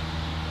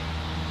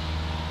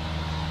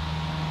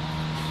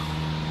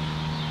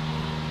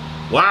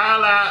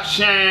 Wild Out,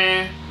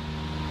 Shine.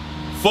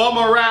 For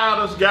My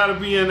Riders gotta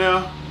be in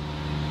there.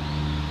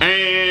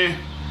 And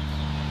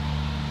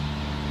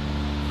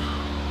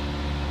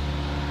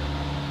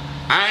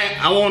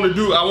I want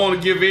to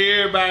give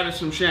everybody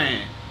some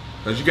shine.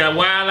 Cause you got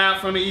Wild Out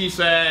from the east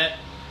side,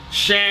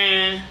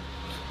 Shine.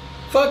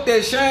 Fuck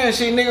that Shine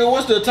shit, nigga.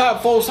 What's the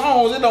top 4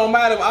 songs? It don't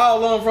matter if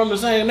all of them from the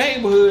same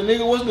neighborhood,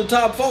 nigga. What's the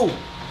top 4?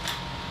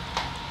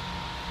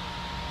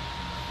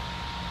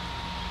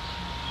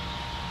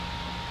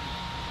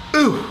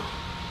 Ooh.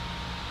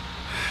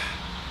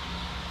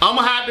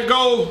 I'ma have to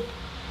go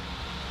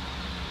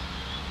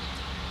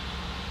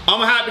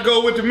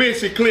with the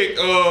Missy Click,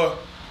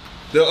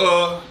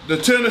 the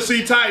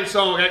Tennessee Titans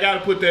song. I gotta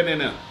put that in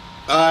there.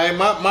 Alright,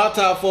 my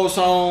top 4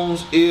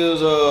 songs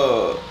is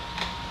Wild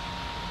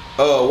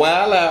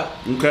Out.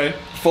 Okay.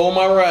 For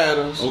My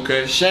Riders.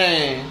 Okay.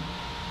 Shine.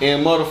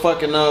 And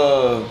motherfucking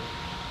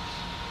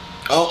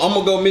I'm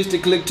gonna go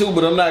Mystic Click too,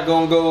 but I'm not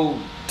gonna go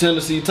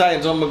Tennessee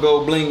Titans. I'm gonna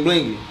go Bling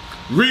Blingy.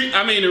 The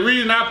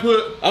reason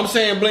I'm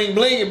saying Bling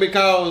Blingy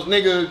because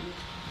nigga,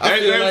 I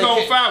feel like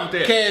on fire with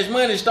that. Cash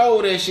Money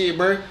stole that shit,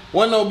 bruh.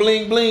 Wasn't no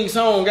Bling Bling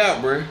song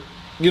out, bruh.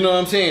 You know what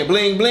I'm saying?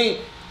 Bling Bling,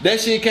 that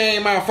shit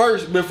came out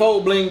first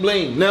before Bling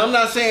Bling. Now I'm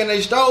not saying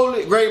they stole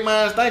it, great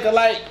minds think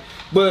alike,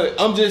 but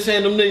I'm just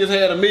saying them niggas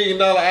had $1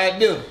 million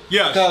idea.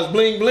 Yes. Cause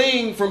Bling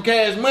Bling from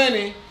Cash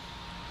Money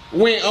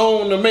went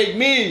on to make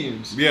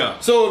millions. Yeah.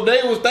 So if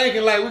they was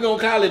thinking like we're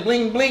gonna call it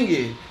Bling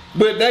Blingy,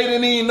 but they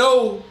didn't even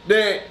know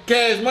that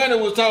Cash Money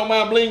was talking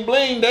about Bling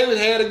Bling, they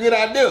had a good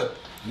idea.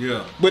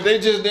 Yeah. But they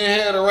just didn't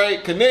have the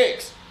right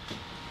connects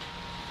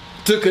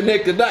to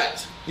connect the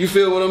dots. You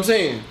feel what I'm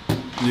saying?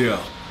 Yeah.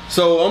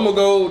 So I'm gonna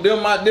go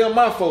them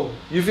my 4.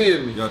 You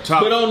feel me? Your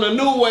top. But on the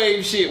new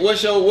wave shit,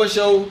 what's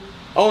your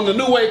on the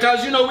new wave?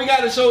 Cause you know we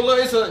gotta show love.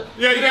 It's a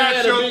you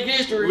gotta show a big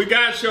history. We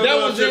gotta show that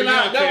love was to in the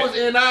our young that was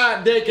in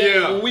our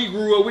decade when we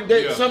grew up.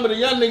 Some of the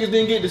young niggas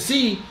didn't get to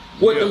see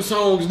what them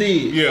songs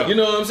did. Yeah. You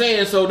know what I'm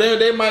saying? So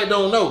they might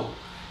don't know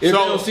if they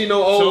don't see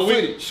no old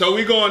footage. So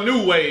we going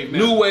new wave now.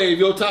 New wave,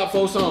 your top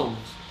 4 songs.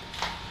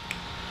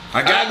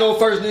 I gotta go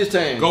first this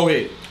time. Go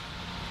ahead.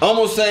 I'm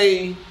gonna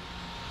say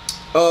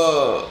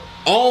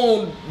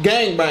on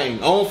gangbang. I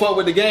don't fuck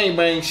with the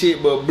gangbang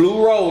shit, but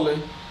blue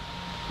rolling,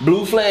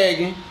 blue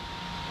flagging.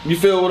 You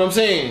feel what I'm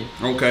saying?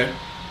 Okay.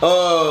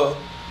 I'm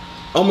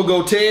gonna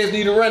go Tez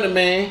Need a Running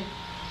Man.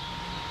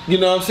 You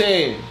know what I'm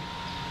saying?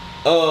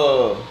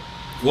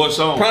 What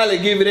song? Probably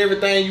Give It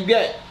Everything You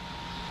Got.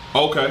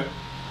 Okay.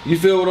 You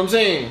feel what I'm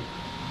saying?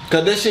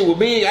 Cause that shit was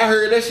big. I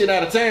heard that shit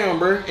out of town,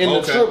 bro. In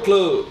the strip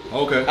club.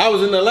 Okay. I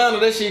was in Atlanta.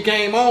 That shit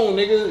came on,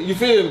 nigga. You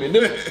feel me?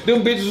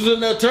 Them bitches was in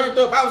there turned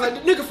up. I was like,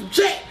 the nigga from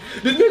Chat.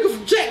 The nigga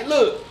from Chat.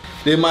 Look.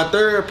 Then my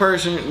third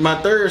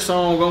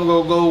song, I'm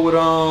gonna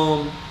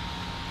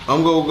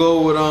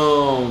go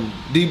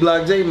with D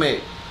Block J Mac.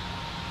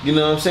 You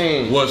know what I'm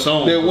saying? What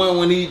song? That one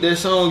when that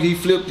song he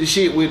flipped the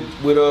shit with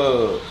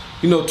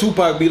you know,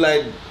 Tupac be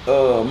like,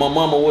 my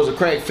mama was a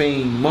crack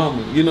fiend,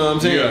 mama. You know what I'm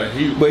saying?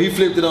 Yeah, but he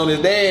flipped it on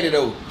his daddy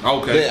though.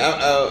 Okay.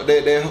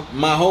 That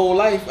my whole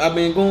life I've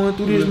been going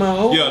through this my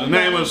whole. Yeah, the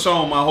name of the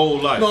song, My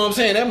Whole Life. You know what I'm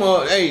saying?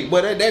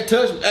 That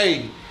touched me.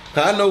 Hey,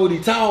 cause I know what he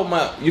talking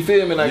about. You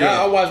feel me? Like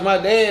I watched my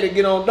daddy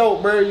get on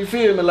dope, bro. You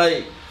feel me?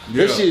 Like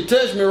that shit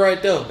touched me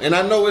right there. And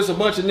I know it's a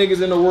bunch of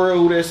niggas in the world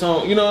who that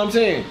song. You know what I'm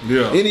saying?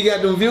 Yeah. And he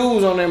got them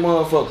views on that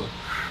motherfucker.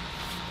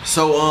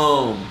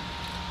 So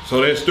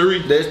So that's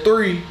 3. That's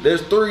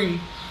three.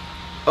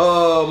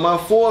 My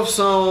fourth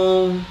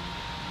song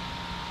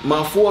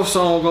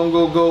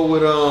gonna go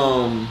with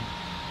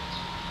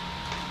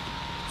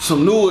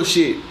some newer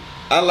shit.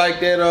 I like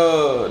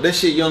that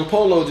shit Young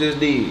Polo just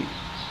did.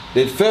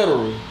 That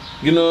Federal.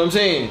 You know what I'm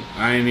saying?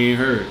 I ain't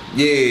even heard.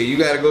 Yeah, you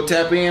gotta go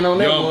tap in on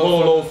that. Young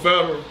Polo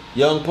Federal.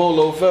 Young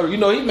Polo Federal. You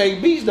know, he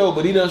make beats though,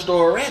 but he done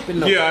started rapping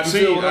though. Yeah, I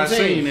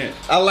seen that.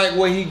 I like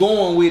where he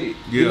going with it.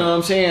 Yeah. You know what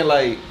I'm saying?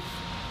 Like,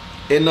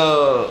 and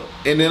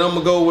then I'm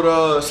gonna go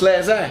with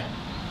Slash Eye.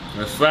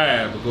 That's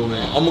 5, but go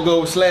ahead. I'm gonna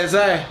go with Slash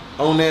Eye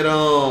on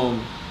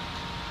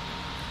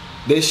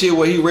that shit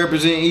where he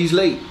represent East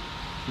Lake.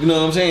 You know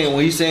what I'm saying?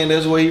 When he's saying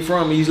that's where he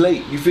from, East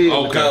Lake. You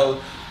feel me? Because,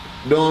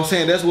 you know what I'm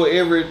saying? That's what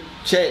every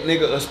chat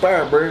nigga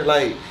aspire, bro.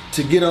 Like,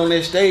 to get on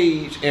that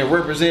stage and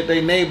represent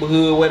their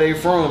neighborhood where they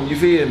from. You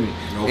feel me?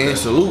 Okay. And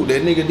salute,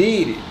 that nigga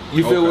did it.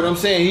 You feel what I'm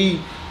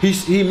saying?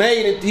 He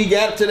made it. He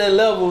got to that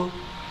level,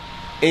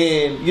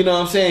 and you know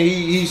what I'm saying?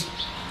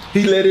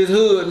 He let his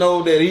hood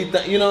know that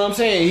you know what I'm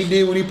saying? He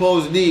did what he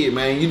supposed to did,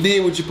 man. You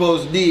did what you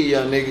supposed to did,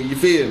 young nigga. You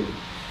feel me?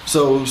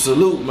 So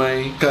salute,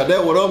 man. Cause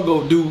that's what I'm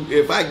gonna do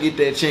if I get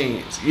that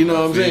chance. You know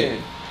what I'm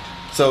saying?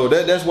 So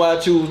that's why I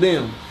choose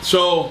them.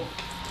 So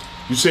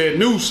you said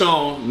newer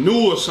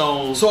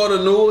songs. Sort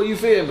of newer, you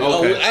feel me?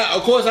 Okay.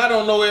 Of course I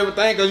don't know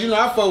everything, cause you know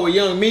I fuck with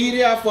Young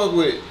Media, I fuck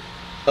with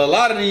a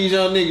lot of these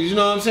young niggas, you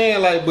know what I'm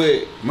saying? Like,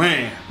 but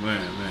man.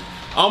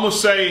 I'ma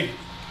say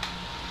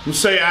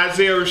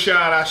Isaiah Rashad,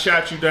 I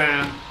Shot You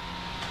Down.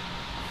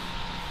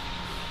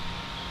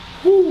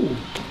 whoo.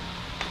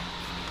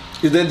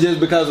 Is that just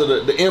because of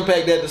the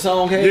impact that the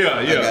song had? Yeah.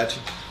 I got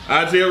you.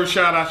 Isaiah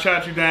Rashad, I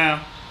Shot You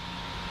Down.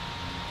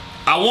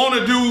 I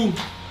wanna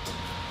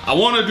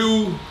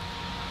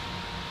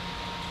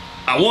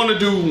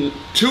do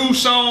 2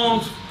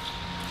 songs.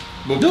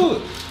 But do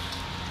it.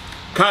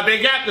 Cause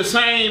they got the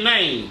same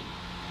name.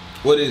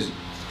 What is it?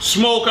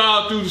 Smoke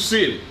All Through the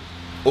City.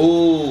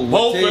 Oh,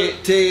 Both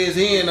Tez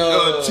and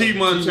T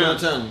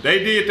Montana. They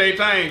did their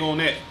thing on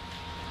that.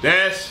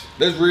 That's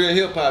real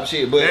hip hop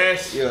shit, but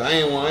that's, yeah, I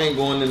ain't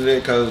going into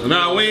that cause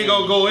nah, we ain't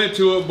gonna go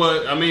into it,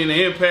 but I mean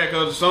the impact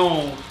of the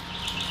song.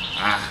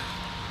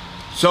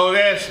 So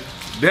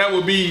that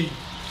would be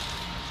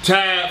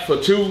tied for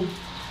 2.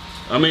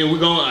 I mean, we're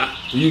gonna.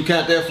 You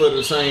count that for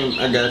the same?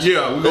 I got you.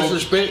 Yeah, we're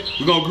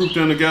gonna group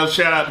them together.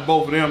 Shout out to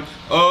both of them.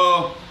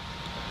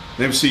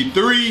 Let me see.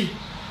 3.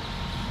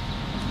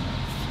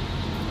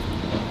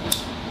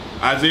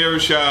 Isaiah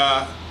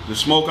Rashad, The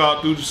Smoke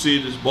Out Through the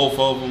Cities, both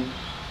of them.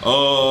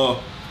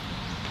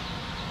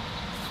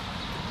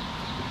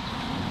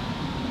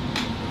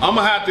 I'm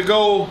gonna have to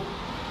go.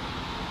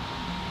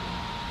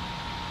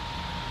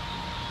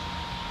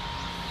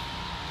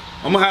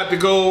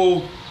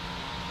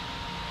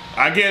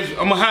 I guess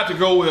I'm gonna have to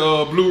go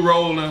with Blue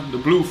Rolling, the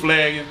Blue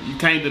Flagging. You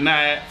can't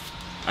deny it.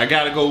 I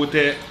gotta go with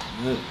that.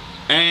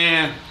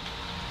 And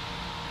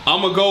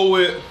I'm gonna go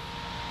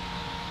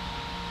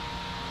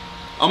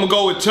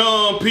with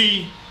Tom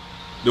P,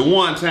 The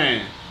One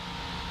Time.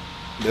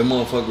 That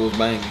motherfucker was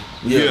banging.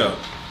 Yeah.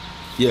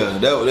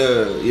 That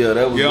was. Yeah,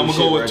 I'm gonna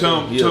go with right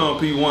Tom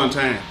P, One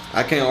Time.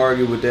 I can't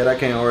argue with that. I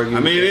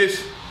mean,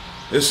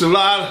 it's a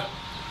lot of.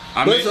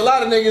 But it's a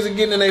lot of niggas are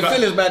getting in their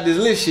feelings about this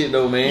list shit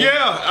though, man.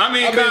 Yeah, I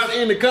mean, cause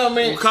in the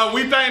comments, because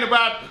we think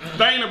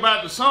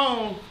about the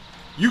song.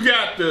 You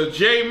got the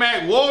J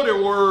Mac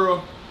Water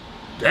World.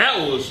 That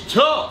was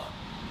tough.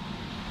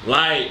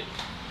 Like,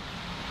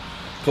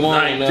 come on,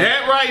 like now.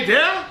 that right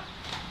there.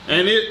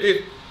 And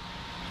it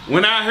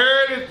when I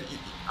heard it,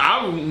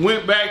 I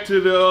went back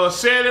to the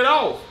Set It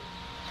Off,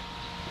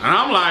 and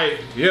I'm like,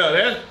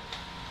 yeah,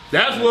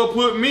 that's what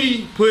put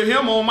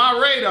him on my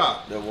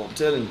radar. That's what I'm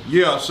telling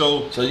you. Yeah,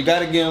 so you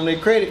gotta give him their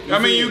credit. I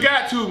mean, you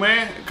got to,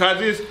 man,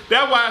 cause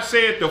that's why I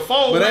said the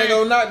 4. But ain't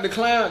gonna knock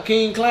the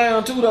King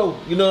Clown too, though.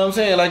 You know what I'm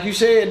saying? Like you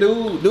said,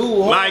 dude.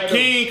 Like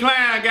King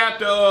Clown got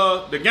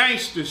the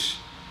gangsters.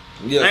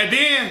 Yeah. And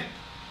then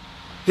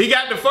he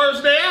got the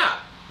First Day Out.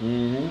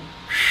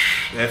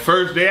 Mm-hmm. That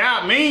First Day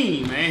Out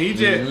mean, man. He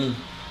just. Mm-hmm.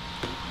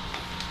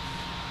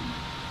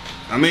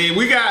 I mean,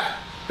 we got.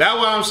 That's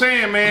what I'm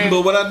saying, man.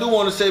 But what I do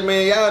want to say,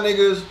 man, y'all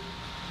niggas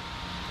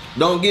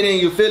don't get in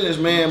your feelings,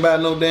 man, about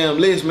no damn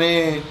list,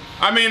 man.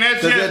 I mean,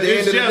 that's just,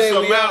 it's just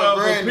a matter of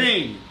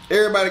opinion.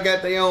 Everybody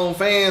got their own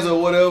fans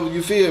or whatever,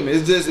 you feel me?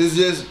 It's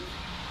just,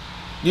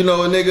 you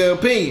know, a nigga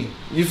opinion.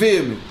 You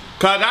feel me?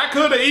 Cause I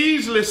could have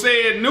easily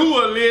said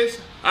newer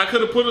list. I could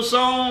have put a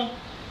song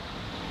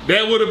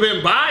that would have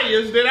been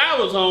biased that I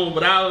was on,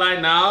 but I was like,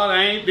 no,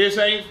 this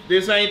ain't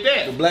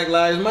that. The Black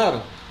Lives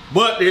Matter.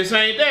 But this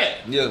ain't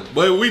that. Yeah.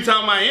 But we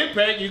talking about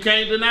impact, you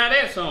can't deny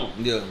that song.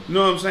 Yeah. You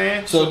know what I'm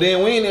saying? So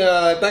then we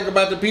ain't think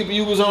about the people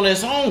you was on that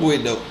song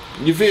with though.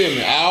 You feel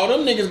me? All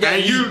them niggas got.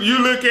 And you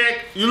look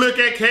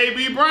at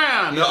KB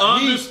Brown, the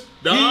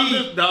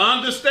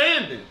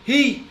understanding.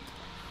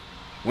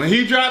 When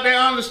he dropped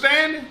that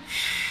understanding.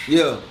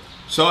 Yeah.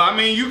 So I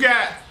mean, you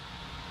got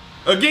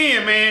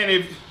again,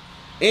 man.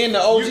 And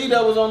the OG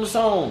that was on the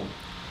song.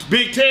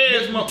 Big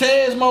Tezmo,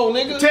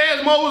 nigga.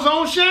 Tezmo was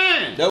on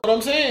Shine. That's what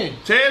I'm saying.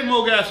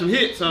 Tezmo got some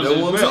hits on That's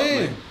this what I'm belt,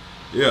 saying. man.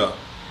 Yeah.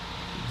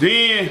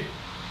 Then,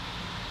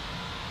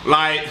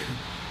 like,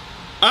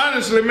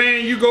 honestly,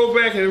 man, you go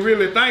back and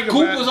really think about it.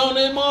 Coop was on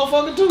that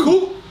motherfucker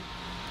too.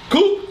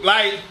 Coop,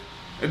 like,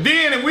 and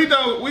then if we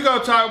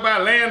gonna talk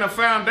about laying a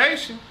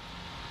foundation,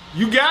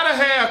 you gotta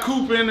have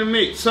Coop in the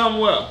mix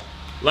somewhere.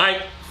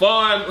 Like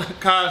far as,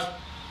 cause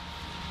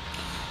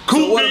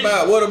So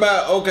what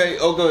about okay,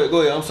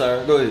 go ahead, I'm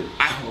sorry, go ahead.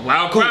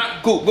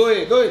 Coop, go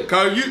ahead.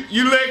 Cause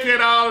you look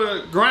at all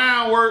the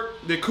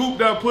groundwork that Coop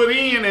done put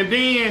in, and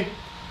then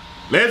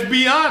let's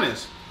be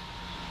honest,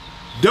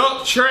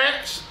 duck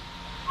tracks,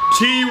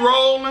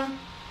 T-rolling,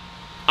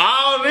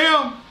 all of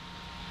them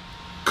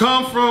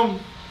come from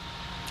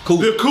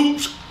the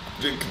Coops.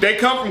 They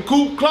come from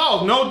Coop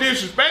cloth. No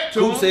disrespect to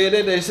them. Coop said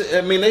that they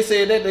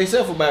said that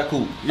themselves about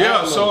Coop.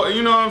 Yeah, so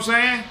you know what I'm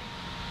saying?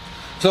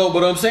 So,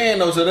 but I'm saying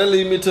though, so that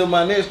leads me to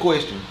my next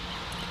question.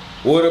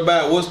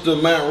 What's the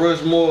Mount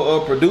Rushmore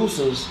of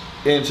producers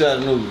in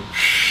Chattanooga?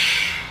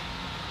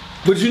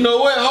 But you know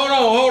what?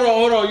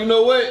 Hold on. You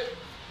know what?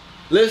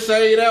 Let's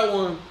say that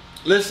one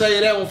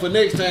for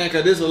next time,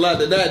 cause there's a lot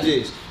to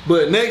digest.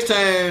 But next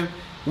time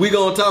we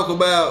gonna talk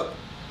about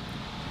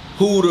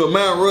who the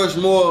Mount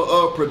Rushmore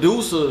of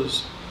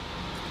producers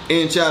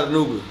in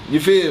Chattanooga. You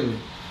feel me?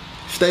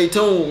 Stay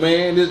tuned,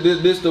 man.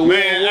 This the war.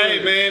 Man,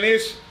 hey man,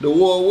 it's the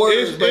war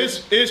words.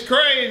 It's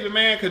crazy,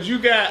 man, cause you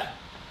got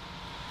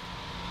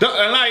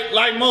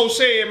like Mo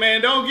said,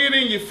 man, don't get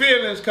in your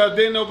feelings cause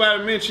didn't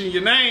nobody mention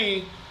your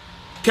name.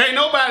 Can't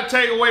nobody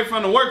take away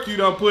from the work you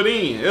done put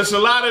in. It's a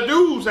lot of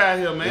dudes out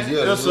here, man.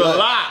 It's a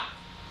lot.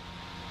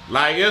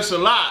 Like it's a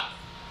lot.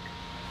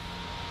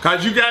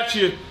 Cause you got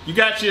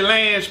your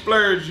Land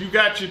Splurge, you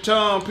got your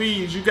Tom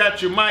P's, you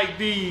got your Mike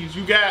D's,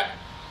 you got,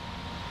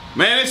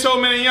 man, there's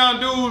so many young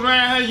dudes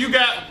around here.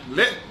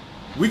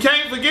 We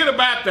can't forget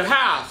about the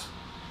house.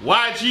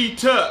 YG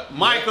Tuck,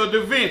 Michael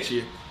Da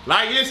Vinci.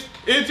 Like it's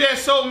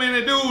just so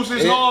many dudes,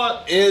 it's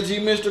hard. LG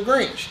Mr.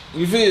 Grinch.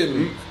 You feel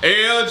me?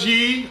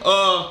 LG,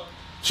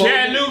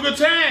 Chattanooga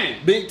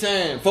Time. Big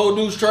time. 4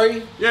 Deuce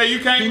Trey. Yeah,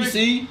 you can't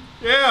PC.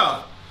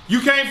 Yeah.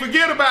 You can't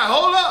forget about,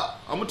 hold up.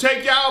 I'm gonna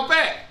take y'all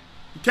back.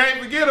 You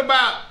can't forget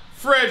about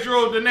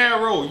Fredro De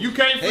Niro. You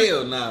can't forget.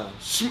 Hell no.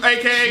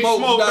 AKA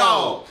Smoke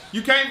Dog.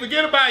 You can't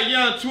forget about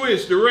Young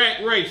Twist, the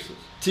Rack Racers.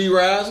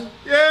 T-Rising.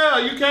 Yeah,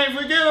 you can't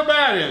forget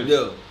about him.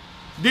 Yeah.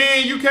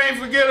 Then you can't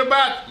forget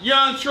about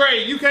Young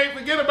Trey. You can't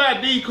forget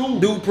about D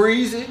Cool.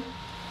 Dupreezy.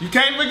 You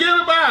can't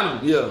forget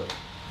about him. Yeah.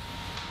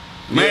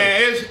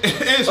 Man,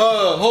 it's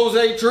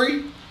Jose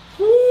Tree.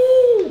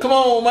 Woo! Come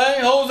on,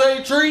 man,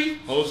 Jose Tree.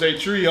 Jose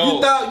Tree.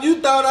 You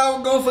thought I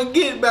was gonna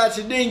forget about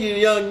you, didn't you,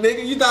 young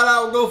nigga? You thought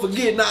I was gonna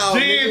forget now.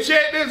 Then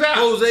check this out.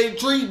 Jose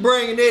Tree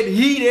bringing that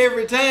heat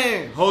every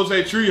time.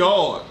 Jose Tree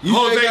hard.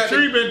 Jose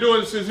Tree been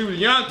doing it since he was a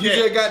young kid.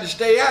 You just got to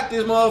stay out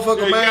this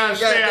motherfucker, man. You gotta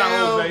stay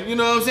out, Jose. You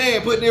know what I'm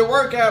saying? Put that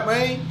work out,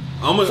 man.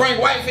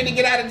 Frank White finna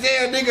get out of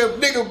jail,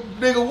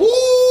 nigga,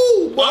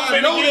 woo! Boy,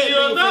 I'm finna give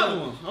you another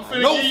one. I'm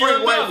finna give you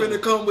Frank White another one.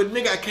 finna come with,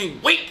 nigga, I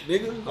can't wait,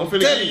 nigga. I'm finna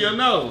give you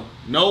another one.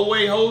 No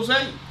way,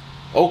 Jose.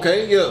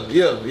 Okay, yeah.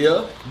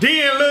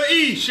 Then Lil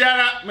E, shout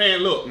out, man,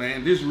 look,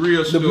 man, this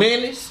real stuff. The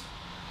Menace?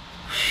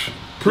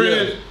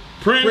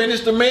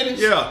 Prentice the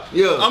Menace? Yeah.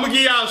 I'm gonna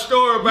give y'all a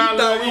story about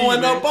Lil E. You thought we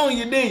went up on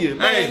you, didn't you?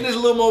 Man, Hey. this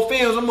little more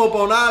films, I'm up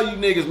on all you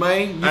niggas,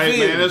 man. You Hey,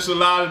 feel man, me? that's a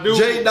lot of dudes.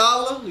 J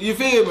Dollar, you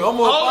feel me? I'm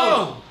up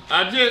Hold on.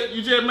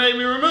 You just made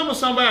me remember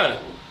somebody.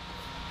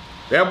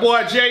 That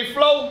boy J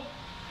Flow.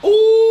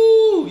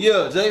 Ooh,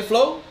 yeah, J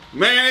Flow.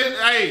 Man,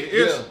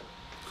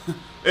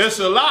 it's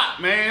a lot,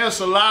 man. It's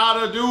a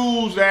lot of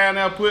dudes down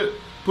there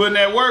putting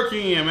that work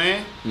in,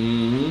 man.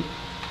 Mm-hmm.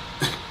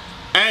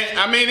 And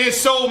I mean, it's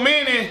so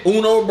many.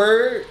 Uno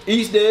Bird,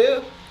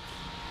 Eastdale,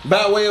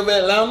 by way of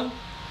Atlanta.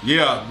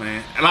 Yeah,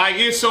 man. Like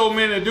it's so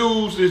many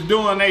dudes that's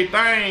doing their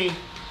thing,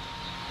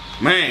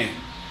 man.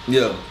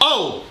 Yeah.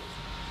 Oh,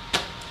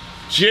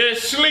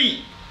 Just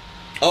Sleep.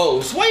 Oh,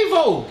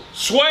 Swavo.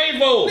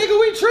 Nigga,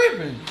 we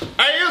tripping.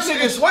 Hey,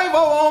 Nigga, Swavo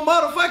on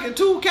motherfucking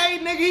 2K,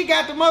 nigga. He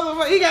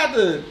got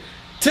the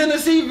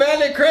Tennessee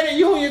Valley Credit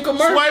Union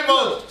commercial.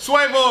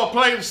 Swavo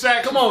play the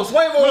sax. Come on,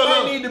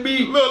 Swavo need to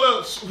be.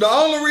 Look. The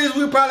only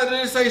reason we probably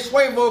didn't say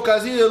Swavo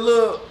because he a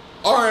little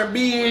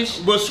R&B-ish.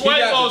 But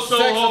Swavo's so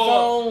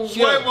hard.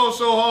 Swavo's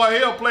so hard,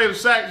 he'll play the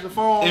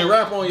saxophone and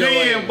rap on your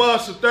then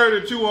bust a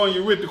 32 on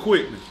you with the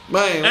quickness.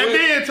 Man, and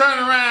then turn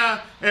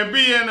around and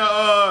be in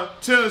a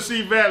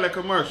Tennessee Valley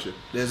commercial.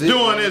 That's it,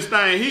 doing man. this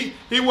thing.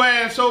 He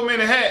wearing so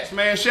many hats,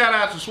 man. Shout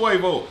out to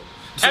Swavo.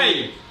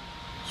 Hey,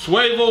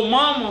 Swavo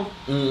mama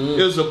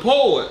is a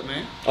poet,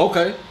 man.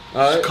 Okay. All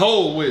right. She's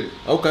cold with it.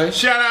 Okay.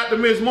 Shout out to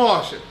Miss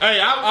Marsha.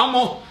 Hey, I'm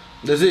on.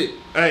 That's it.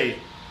 Hey.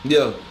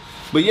 Yeah.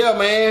 But yeah,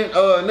 man,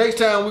 next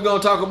time we're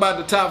going to talk about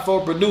the top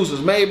 4 producers,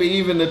 maybe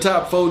even the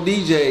top 4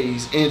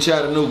 DJs in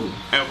Chattanooga.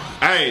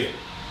 Hey.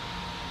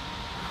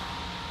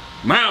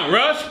 Mount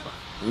Rushmore.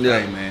 Yeah.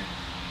 Hey, man.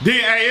 Then,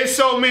 hey, it's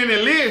so many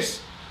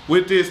lists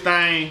with this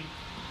thing.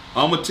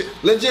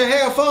 Let's just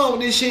have fun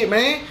with this shit,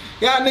 man.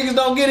 Y'all niggas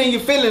don't get in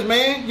your feelings,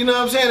 man. You know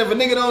what I'm saying? If a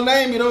nigga don't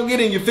name you, don't get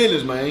in your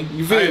feelings, man.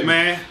 You feel me?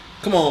 Man.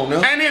 Come on,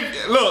 now. And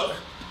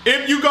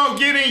if you gonna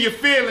get in your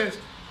feelings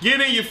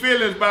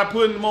by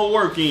putting more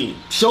work in.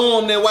 Show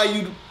them that why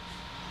you.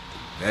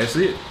 That's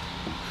it.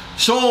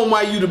 Show them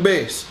why you the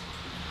best.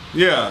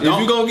 Yeah. If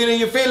you gonna get in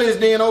your feelings,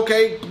 then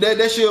okay,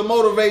 that should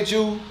motivate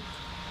you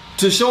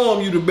to show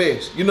them you the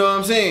best. You know what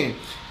I'm saying?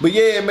 But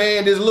yeah,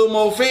 man, there's a little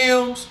more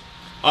films.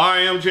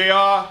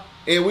 Rmjr.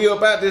 And we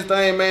up out this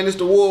thing, man. It's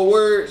the war of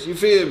words. You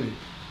feel me?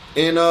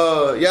 And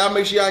y'all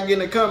make sure y'all get in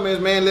the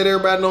comments, man. Let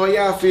everybody know how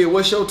y'all feel.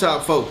 What's your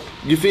top 4?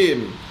 You feel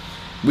me?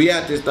 We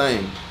out this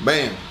thing.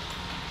 Bam.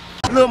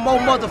 Little more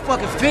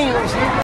motherfucking films, nigga.